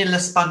do a vanilla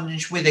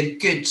sponge with a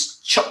good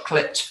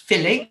chocolate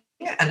filling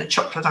and a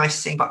chocolate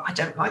icing, but I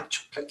don't like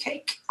chocolate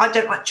cake. I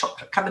don't like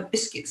chocolate-coloured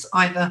biscuits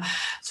either.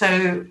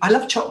 So I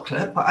love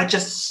chocolate, but I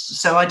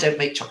don't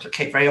make chocolate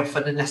cake very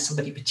often unless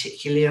somebody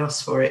particularly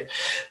asks for it.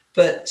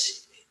 But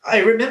I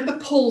remember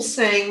Paul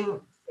saying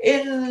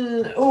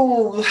in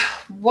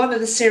one of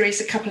the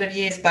series a couple of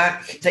years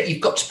back that you've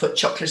got to put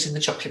chocolate in the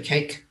chocolate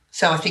cake.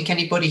 So I think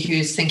anybody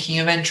who's thinking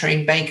of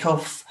entering Bake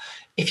Off,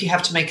 if you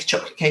have to make a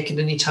chocolate cake at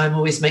any time,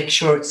 always make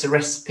sure it's a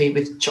recipe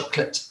with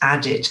chocolate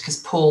added,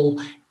 because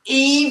Paul,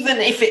 even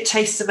if it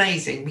tastes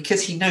amazing,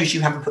 because he knows you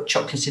haven't put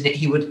chocolate in it,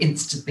 he would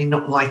instantly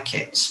not like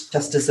it.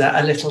 Just as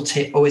a little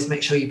tip, always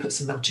make sure you put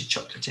some melted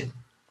chocolate in.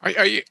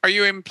 Are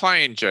you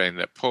implying, Jane,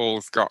 that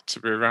Paul's got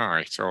to be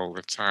right all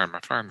the time? I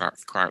find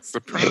that's quite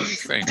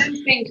surprising. I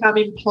don't think I'm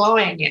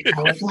implying it,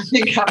 Howard. I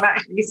think I'm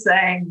actually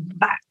saying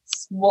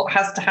that's what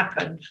has to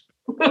happen.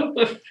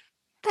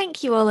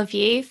 Thank you, all of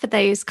you, for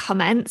those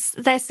comments.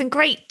 There's some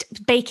great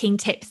baking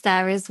tips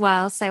there as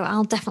well, so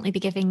I'll definitely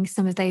be giving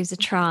some of those a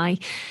try.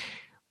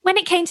 When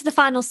it came to the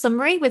final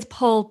summary with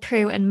Paul,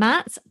 Prue and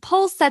Matt,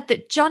 Paul said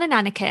that John and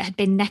Annika had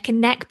been neck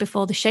and neck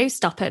before the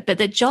showstopper, but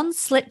that John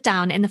slipped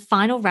down in the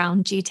final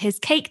round due to his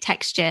cake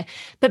texture,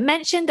 but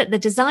mentioned that the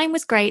design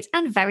was great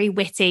and very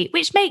witty,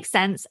 which makes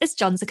sense as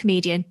John's a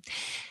comedian.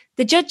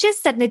 The judges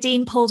said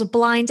Nadine pulled a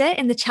blinder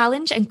in the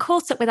challenge and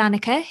caught up with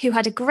Annika, who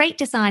had a great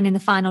design in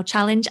the final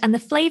challenge, and the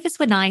flavours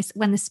were nice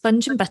when the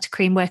sponge and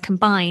buttercream were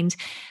combined.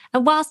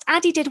 And whilst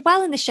Addy did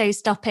well in the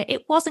showstopper,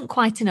 it wasn't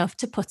quite enough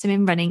to put him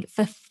in running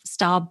for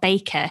Star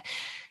Baker.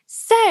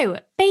 So,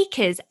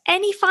 bakers,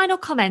 any final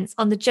comments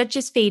on the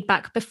judges'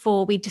 feedback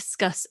before we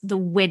discuss the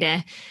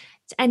winner?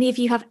 Do any of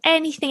you have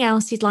anything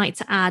else you'd like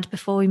to add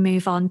before we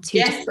move on to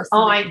discuss the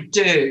winner? I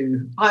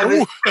do. I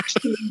was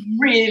actually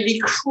really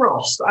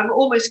cross. I'm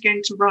almost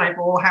going to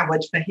rival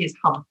Howard for his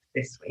hump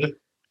this week.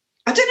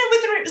 I don't know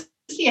whether it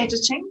was the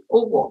editing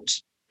or what,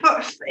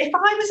 but if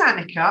I was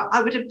Annika,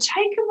 I would have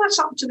taken that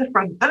up to the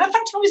front. And in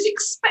fact, I was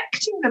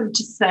expecting them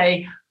to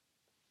say,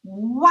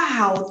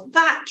 wow,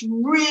 that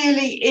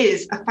really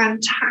is a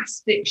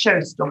fantastic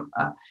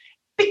showstopper,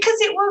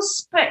 because it was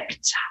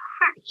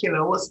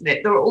spectacular, wasn't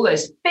it? There were all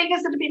those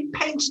figures that had been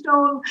painted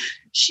on.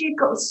 She'd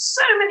got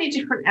so many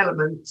different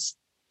elements.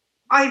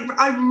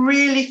 I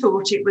really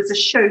thought it was a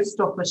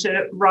showstopper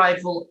to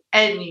rival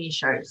any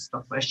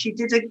showstopper. She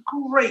did a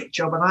great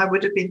job, and I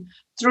would have been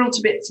thrilled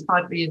to bits if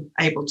I'd been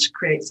able to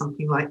create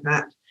something like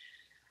that.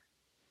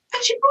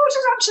 And she brought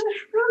it up to the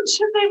front,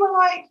 and they were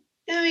like,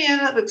 oh yeah,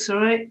 that looks all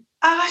right.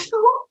 And I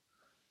thought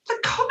the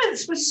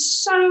comments were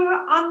so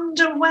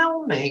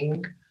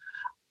underwhelming.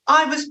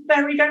 I was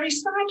very, very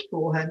sad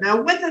for her.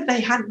 Now, whether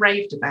they had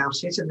raved about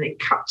it and they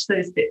cut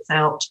those bits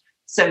out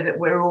so that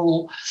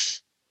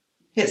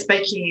it's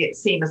making it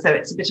seem as though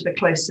it's a bit of a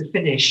closer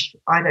finish,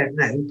 I don't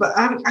know. But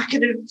I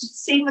could have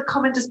seen the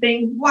commenters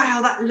being,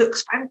 wow, that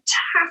looks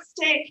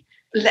fantastic.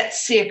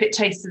 Let's see if it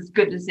tastes as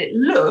good as it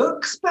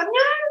looks. But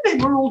no, they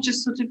were all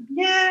just sort of,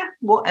 yeah,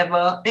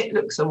 whatever, it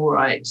looks all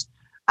right.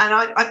 And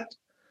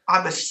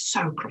I was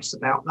so cross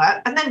about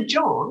that. And then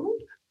John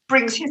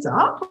brings his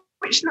up,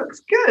 which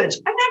looks good.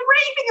 And they're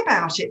raving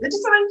about it. The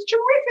design's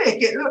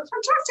terrific. It looks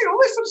fantastic, all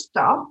this sort of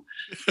stuff.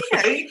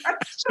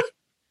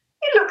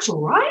 It looked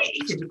all right.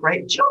 He did a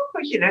great job.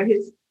 But,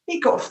 he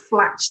got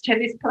flat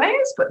tennis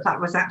players, but that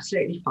was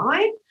absolutely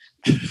fine.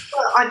 But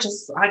I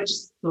just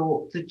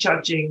thought the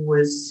judging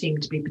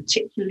seemed to be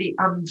particularly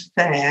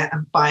unfair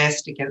and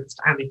biased against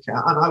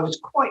Annika. And I was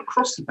quite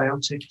cross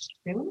about it, to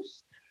be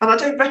honest. And I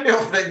don't very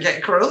often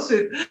get cross,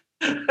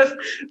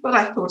 but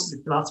I thought as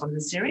it's the last one in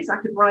the series, I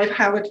could rival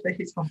Howard for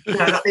his one.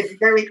 I'd be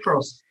very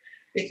cross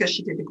because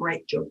she did a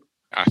great job.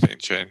 I think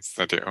Jane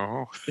said it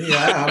all.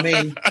 Yeah, I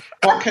mean,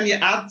 what can you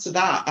add to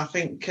that? I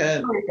think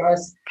sorry,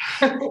 guys.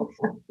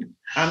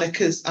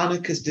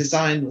 Annika's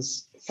design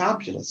was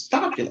fabulous.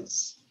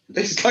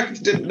 It's like you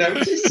didn't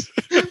notice.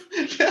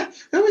 Yeah.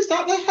 Who is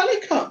that? The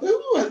helicopter?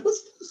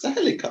 What's the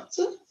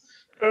helicopter?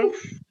 Oh,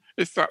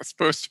 is that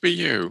supposed to be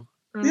you?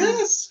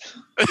 Yes.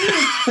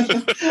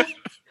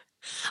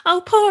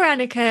 Oh, poor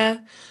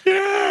Annika.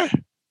 Yeah.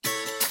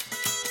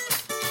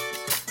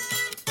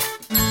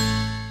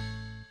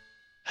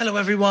 Hello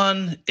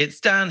everyone, it's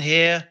Dan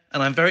here,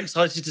 and I'm very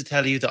excited to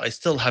tell you that I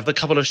still have a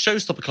couple of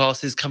showstopper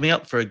classes coming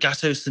up for a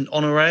Gâteau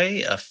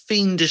Saint-Honoré, a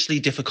fiendishly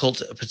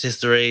difficult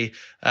patisserie,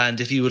 and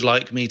if you would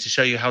like me to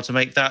show you how to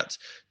make that,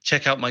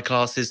 check out my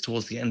classes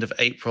towards the end of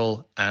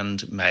April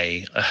and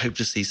May. I hope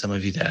to see some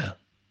of you there.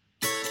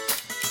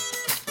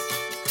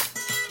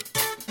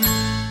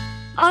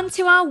 On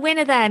to our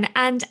winner then,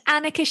 and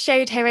Annika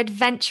showed her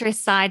adventurous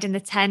side in the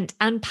tent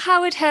and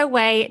powered her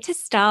way to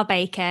Star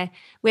Baker,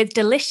 with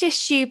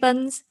delicious choux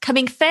buns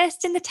coming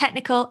first in the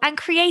technical and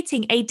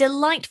creating a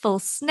delightful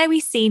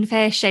snowy scene for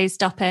her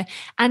showstopper,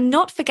 and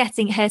not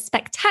forgetting her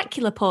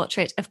spectacular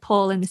portrait of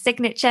Paul in the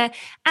signature.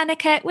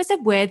 Annika was a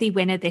worthy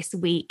winner this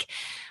week.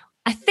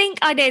 I think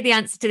I know the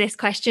answer to this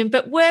question,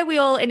 but were we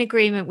all in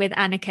agreement with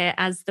Annika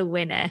as the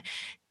winner?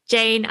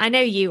 Jane, I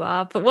know you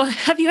are, but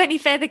have you any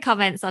further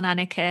comments on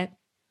Annika?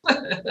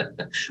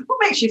 What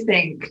makes you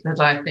think that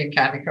I think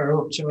Annika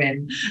ought to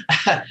win?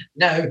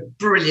 No,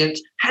 brilliant.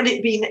 Had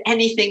it been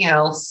anything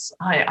else,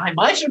 I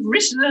might have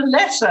written a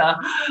letter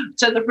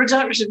to the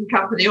production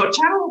company or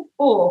Channel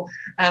 4.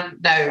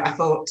 No, I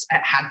thought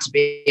it had to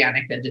be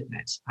Annika, didn't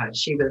it?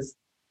 She was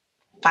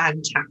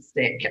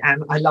fantastic,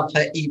 and I love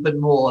her even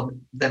more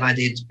than I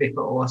did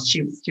before.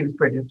 She was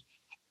brilliant.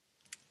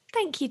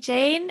 Thank you,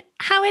 Jane.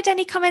 Howard,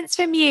 any comments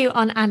from you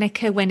on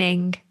Annika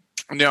winning?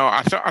 No,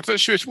 I thought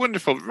she was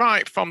wonderful.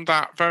 Right from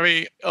that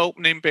very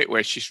opening bit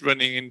where she's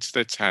running into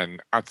the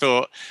tent, I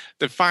thought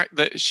the fact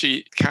that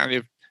she kind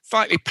of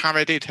slightly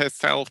parodied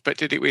herself, but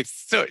did it with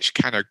such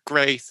kind of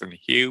grace and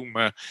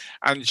humour,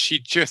 and she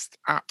just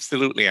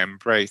absolutely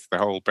embraced the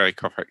whole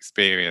Bake Off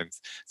experience.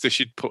 So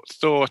she'd put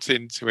thought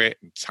into it,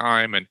 and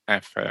time and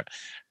effort,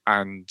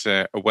 and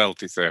a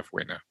well-deserved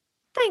winner.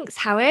 Thanks,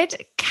 Howard.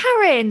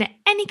 Karen,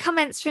 any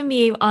comments from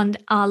you on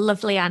our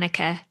lovely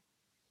Annika?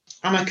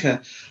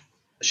 Annika,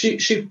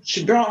 she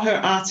brought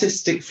her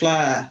artistic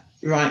flair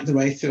right the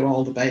way through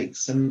all the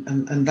bakes, and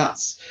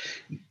that's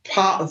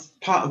part of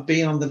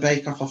being on the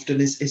Bake Off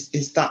often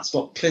is that's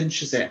what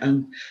clinches it.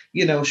 And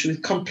she was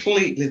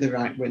completely the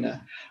right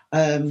winner.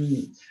 I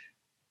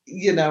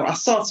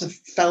sort of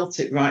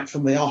felt it right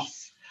from the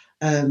off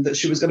that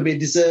she was going to be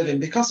deserving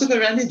because of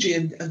her energy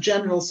and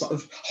general sort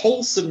of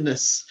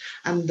wholesomeness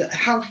and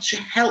how she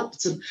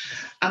helped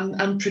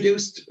and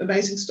produced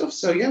amazing stuff.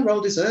 So yeah, well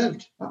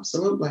deserved,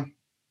 absolutely.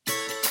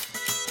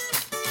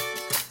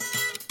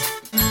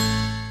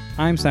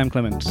 I'm Sam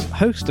Clements,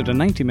 host of the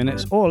 90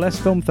 Minutes or Less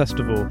Film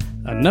Festival,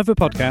 another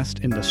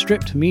podcast in the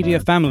Stripped Media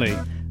family,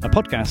 a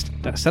podcast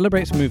that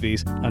celebrates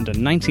movies under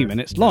 90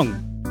 minutes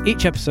long.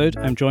 Each episode,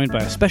 I'm joined by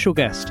a special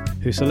guest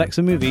who selects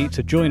a movie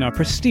to join our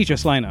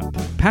prestigious lineup.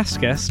 Past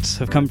guests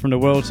have come from the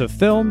worlds of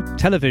film,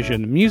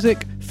 television,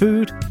 music,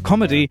 food,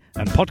 comedy,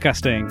 and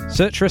podcasting.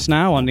 Search for us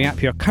now on the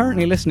app you're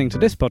currently listening to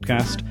this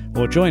podcast,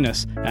 or join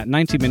us at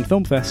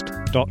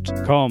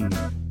 90minfilmfest.com.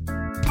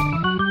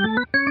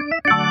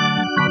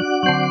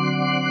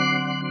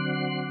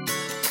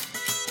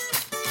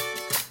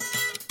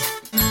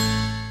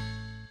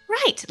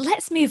 Right,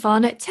 let's move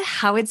on to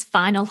Howard's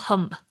final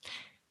hump.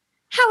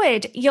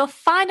 Howard, your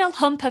final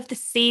hump of the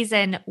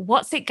season,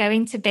 what's it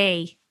going to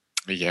be?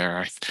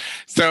 Yes.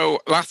 So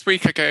last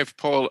week I gave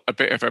Paul a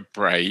bit of a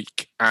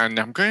break, and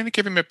I'm going to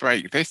give him a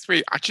break this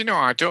week.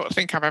 I don't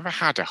think I've ever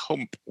had a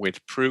hump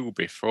with Prue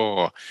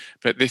before,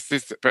 but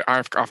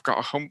I've got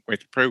a hump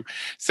with Prue.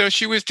 So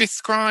she was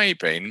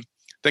describing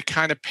the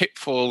kind of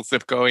pitfalls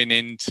of going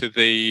into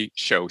the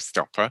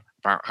showstopper,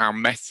 about how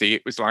messy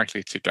it was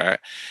likely to get.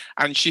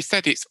 And she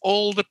said it's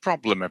all the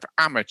problem of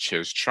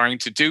amateurs trying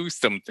to do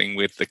something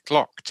with the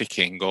clock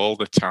ticking all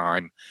the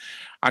time.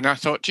 And I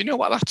thought, do you know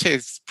what that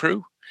is,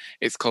 Prue?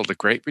 It's called the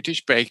Great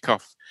British Bake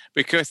Off.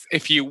 Because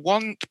if you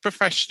want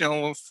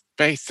professionals,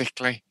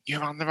 basically,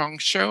 you're on the wrong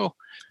show.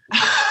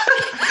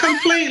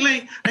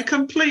 I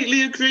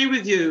completely agree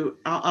with you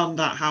on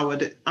that,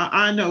 Howard.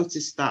 I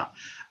noticed that.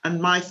 And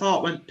my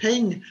thought went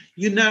ping.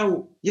 You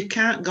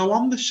can't go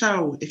on the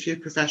show if you're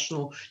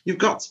professional. You've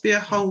got to be a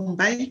home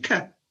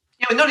baker.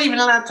 Yeah, we're not even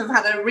allowed to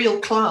have had a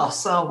real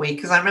class, are we?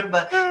 Because I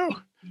remember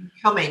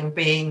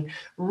being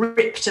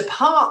ripped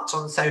apart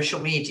on social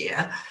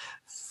media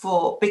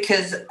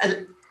because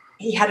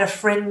he had a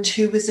friend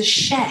who was a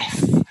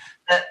chef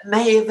that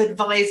may have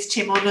advised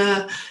him on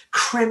a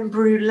creme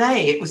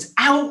brulee. It was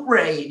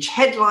outrage,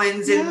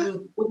 headlines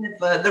in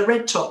whatever, the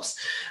Red Tops.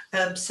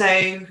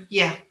 So,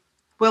 yeah.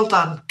 Well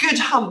done. Good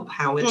hump,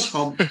 Howard. Good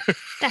hump.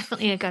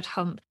 Definitely a good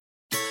hump.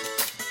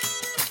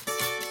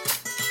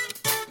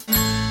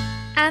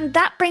 And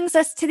that brings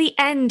us to the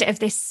end of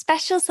this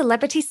special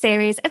celebrity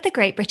series of the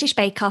Great British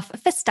Bake Off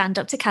for Stand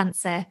Up to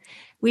Cancer.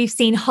 We've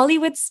seen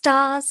Hollywood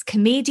stars,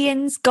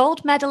 comedians,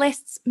 gold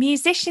medalists,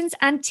 musicians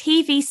and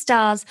TV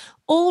stars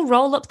all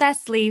roll up their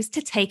sleeves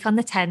to take on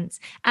the tent,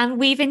 and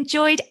we've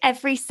enjoyed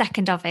every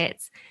second of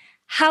it.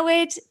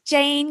 Howard,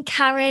 Jane,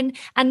 Karen,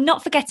 and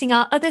not forgetting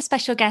our other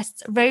special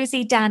guests,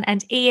 Rosie, Dan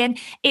and Ian,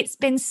 it's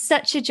been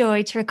such a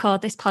joy to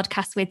record this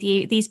podcast with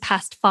you these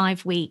past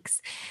 5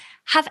 weeks.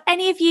 Have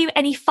any of you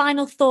any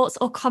final thoughts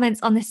or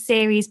comments on this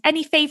series?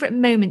 Any favourite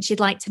moments you'd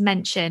like to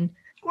mention?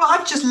 Well,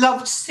 I've just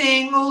loved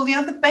seeing all the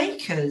other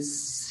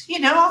bakers. You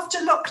know, after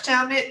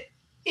lockdown,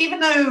 even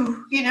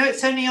though, you know,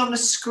 it's only on a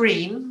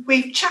screen,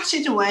 we've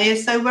chatted away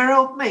as though we're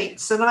old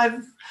mates. And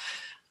of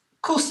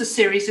course, the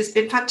series has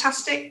been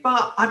fantastic,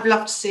 but I've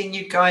loved seeing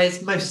you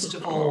guys most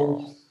of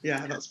all.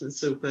 Yeah, that's been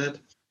superb.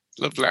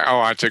 Lovely.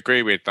 Oh, I'd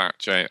agree with that,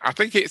 Jane. I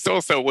think it's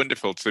also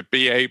wonderful to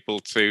be able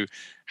to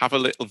have a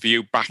little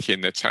view back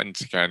in the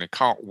tent again. I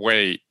can't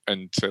wait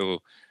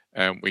until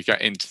we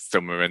get into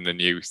summer and the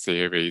new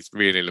series.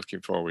 Really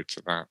looking forward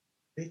to that.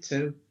 Me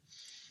too.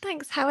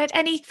 Thanks, Howard.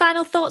 Any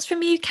final thoughts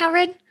from you,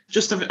 Karen?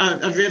 Just,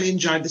 I've really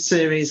enjoyed the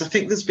series. I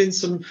think there's been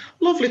some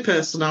lovely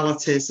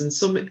personalities and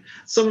some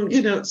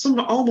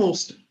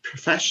almost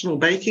professional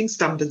baking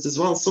standards as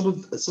well. Some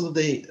of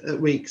the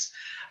weeks,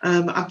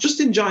 I've just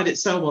enjoyed it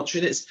so much,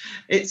 and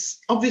it's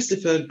obviously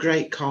for a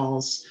great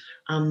cause,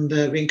 and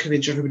we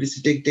encourage everybody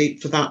to dig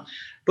deep for that.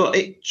 But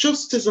it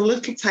just is a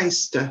little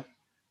taster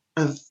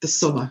of the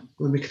summer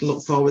when we can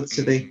look forward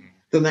to the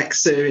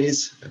next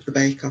series of the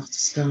Bake Off to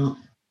start.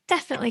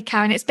 Definitely,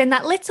 Karen. It's been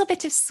that little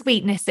bit of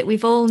sweetness that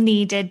we've all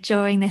needed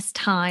during this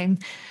time,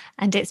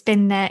 and it's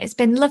been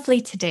lovely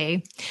to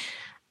do.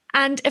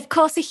 And of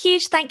course, a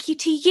huge thank you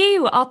to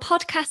you, our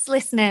podcast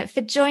listener,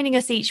 for joining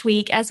us each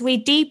week as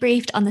we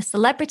debriefed on the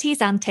celebrities'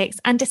 antics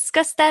and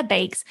discussed their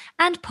bakes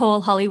and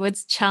Paul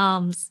Hollywood's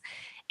charms.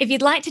 If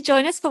you'd like to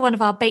join us for one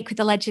of our Bake with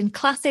a Legend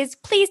classes,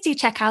 please do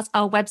check out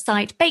our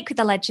website,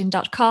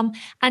 bakewithalegend.com.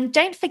 And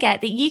don't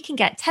forget that you can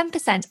get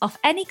 10% off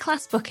any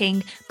class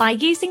booking by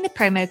using the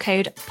promo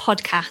code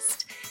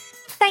podcast.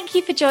 Thank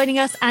you for joining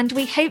us, and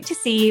we hope to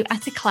see you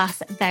at a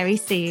class very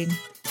soon.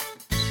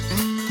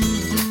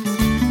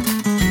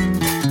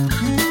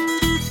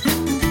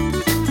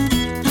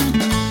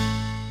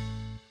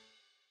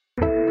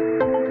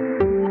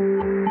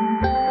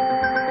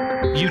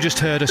 You just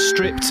heard a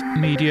Stripped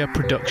Media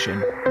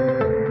production.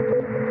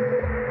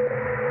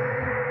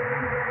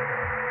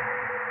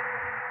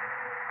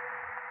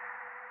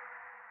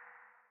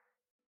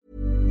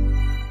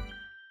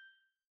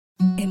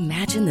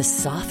 Imagine the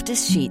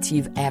softest sheets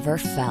you've ever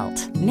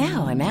felt.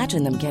 Now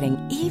imagine them getting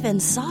even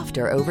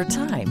softer over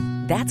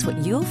time. That's what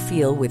you'll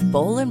feel with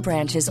Boll &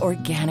 Branch's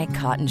organic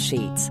cotton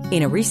sheets.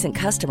 In a recent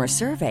customer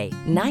survey,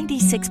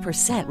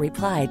 96%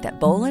 replied that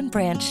Boll &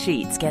 Branch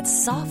sheets get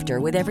softer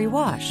with every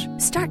wash.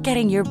 Start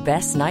getting your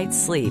best night's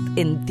sleep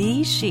in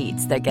these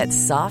sheets that get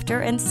softer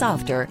and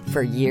softer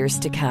for years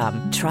to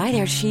come. Try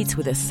their sheets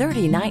with a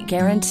 30-night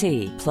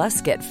guarantee. Plus,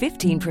 get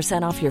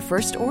 15% off your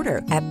first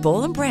order at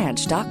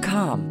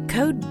bollandbranch.com.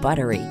 Code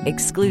BUTTERY.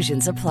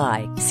 Exclusions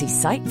apply. See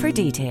site for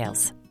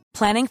details.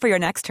 Planning for your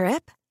next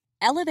trip?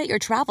 Elevate your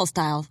travel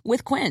style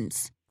with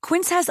Quince.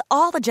 Quince has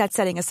all the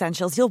jet-setting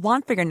essentials you'll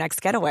want for your next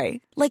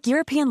getaway, like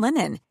European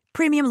linen,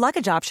 premium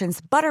luggage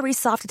options, buttery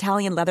soft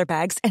Italian leather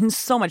bags, and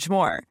so much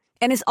more.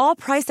 And is all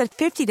priced at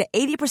 50 to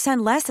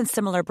 80% less than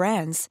similar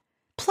brands.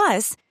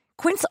 Plus,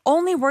 Quince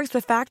only works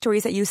with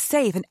factories that use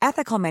safe and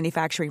ethical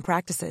manufacturing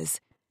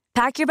practices.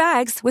 Pack your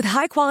bags with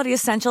high-quality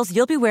essentials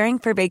you'll be wearing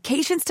for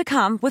vacations to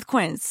come with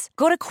Quince.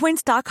 Go to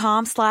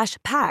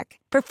quince.com/pack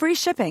for free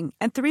shipping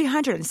and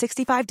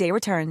 365-day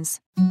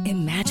returns.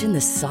 Imagine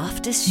the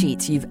softest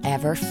sheets you've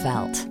ever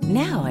felt.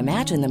 Now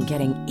imagine them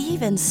getting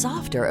even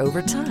softer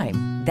over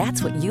time.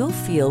 That's what you'll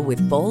feel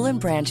with Boll &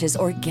 Branch's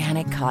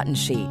organic cotton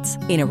sheets.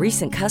 In a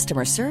recent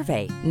customer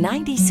survey,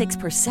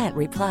 96%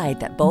 replied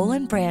that Boll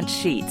 & Branch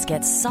sheets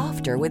get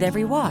softer with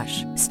every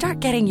wash. Start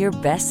getting your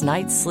best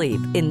night's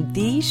sleep in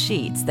these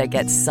sheets that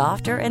get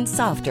softer and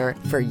softer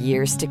for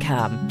years to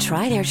come.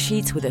 Try their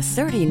sheets with a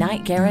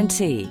 30-night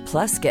guarantee.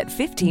 Plus, get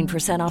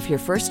 15% off your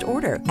first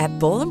order at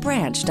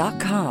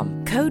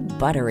bollandbranch.com. Code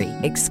BUTTERY.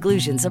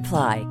 Exclusions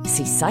apply.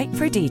 See site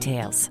for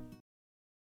details.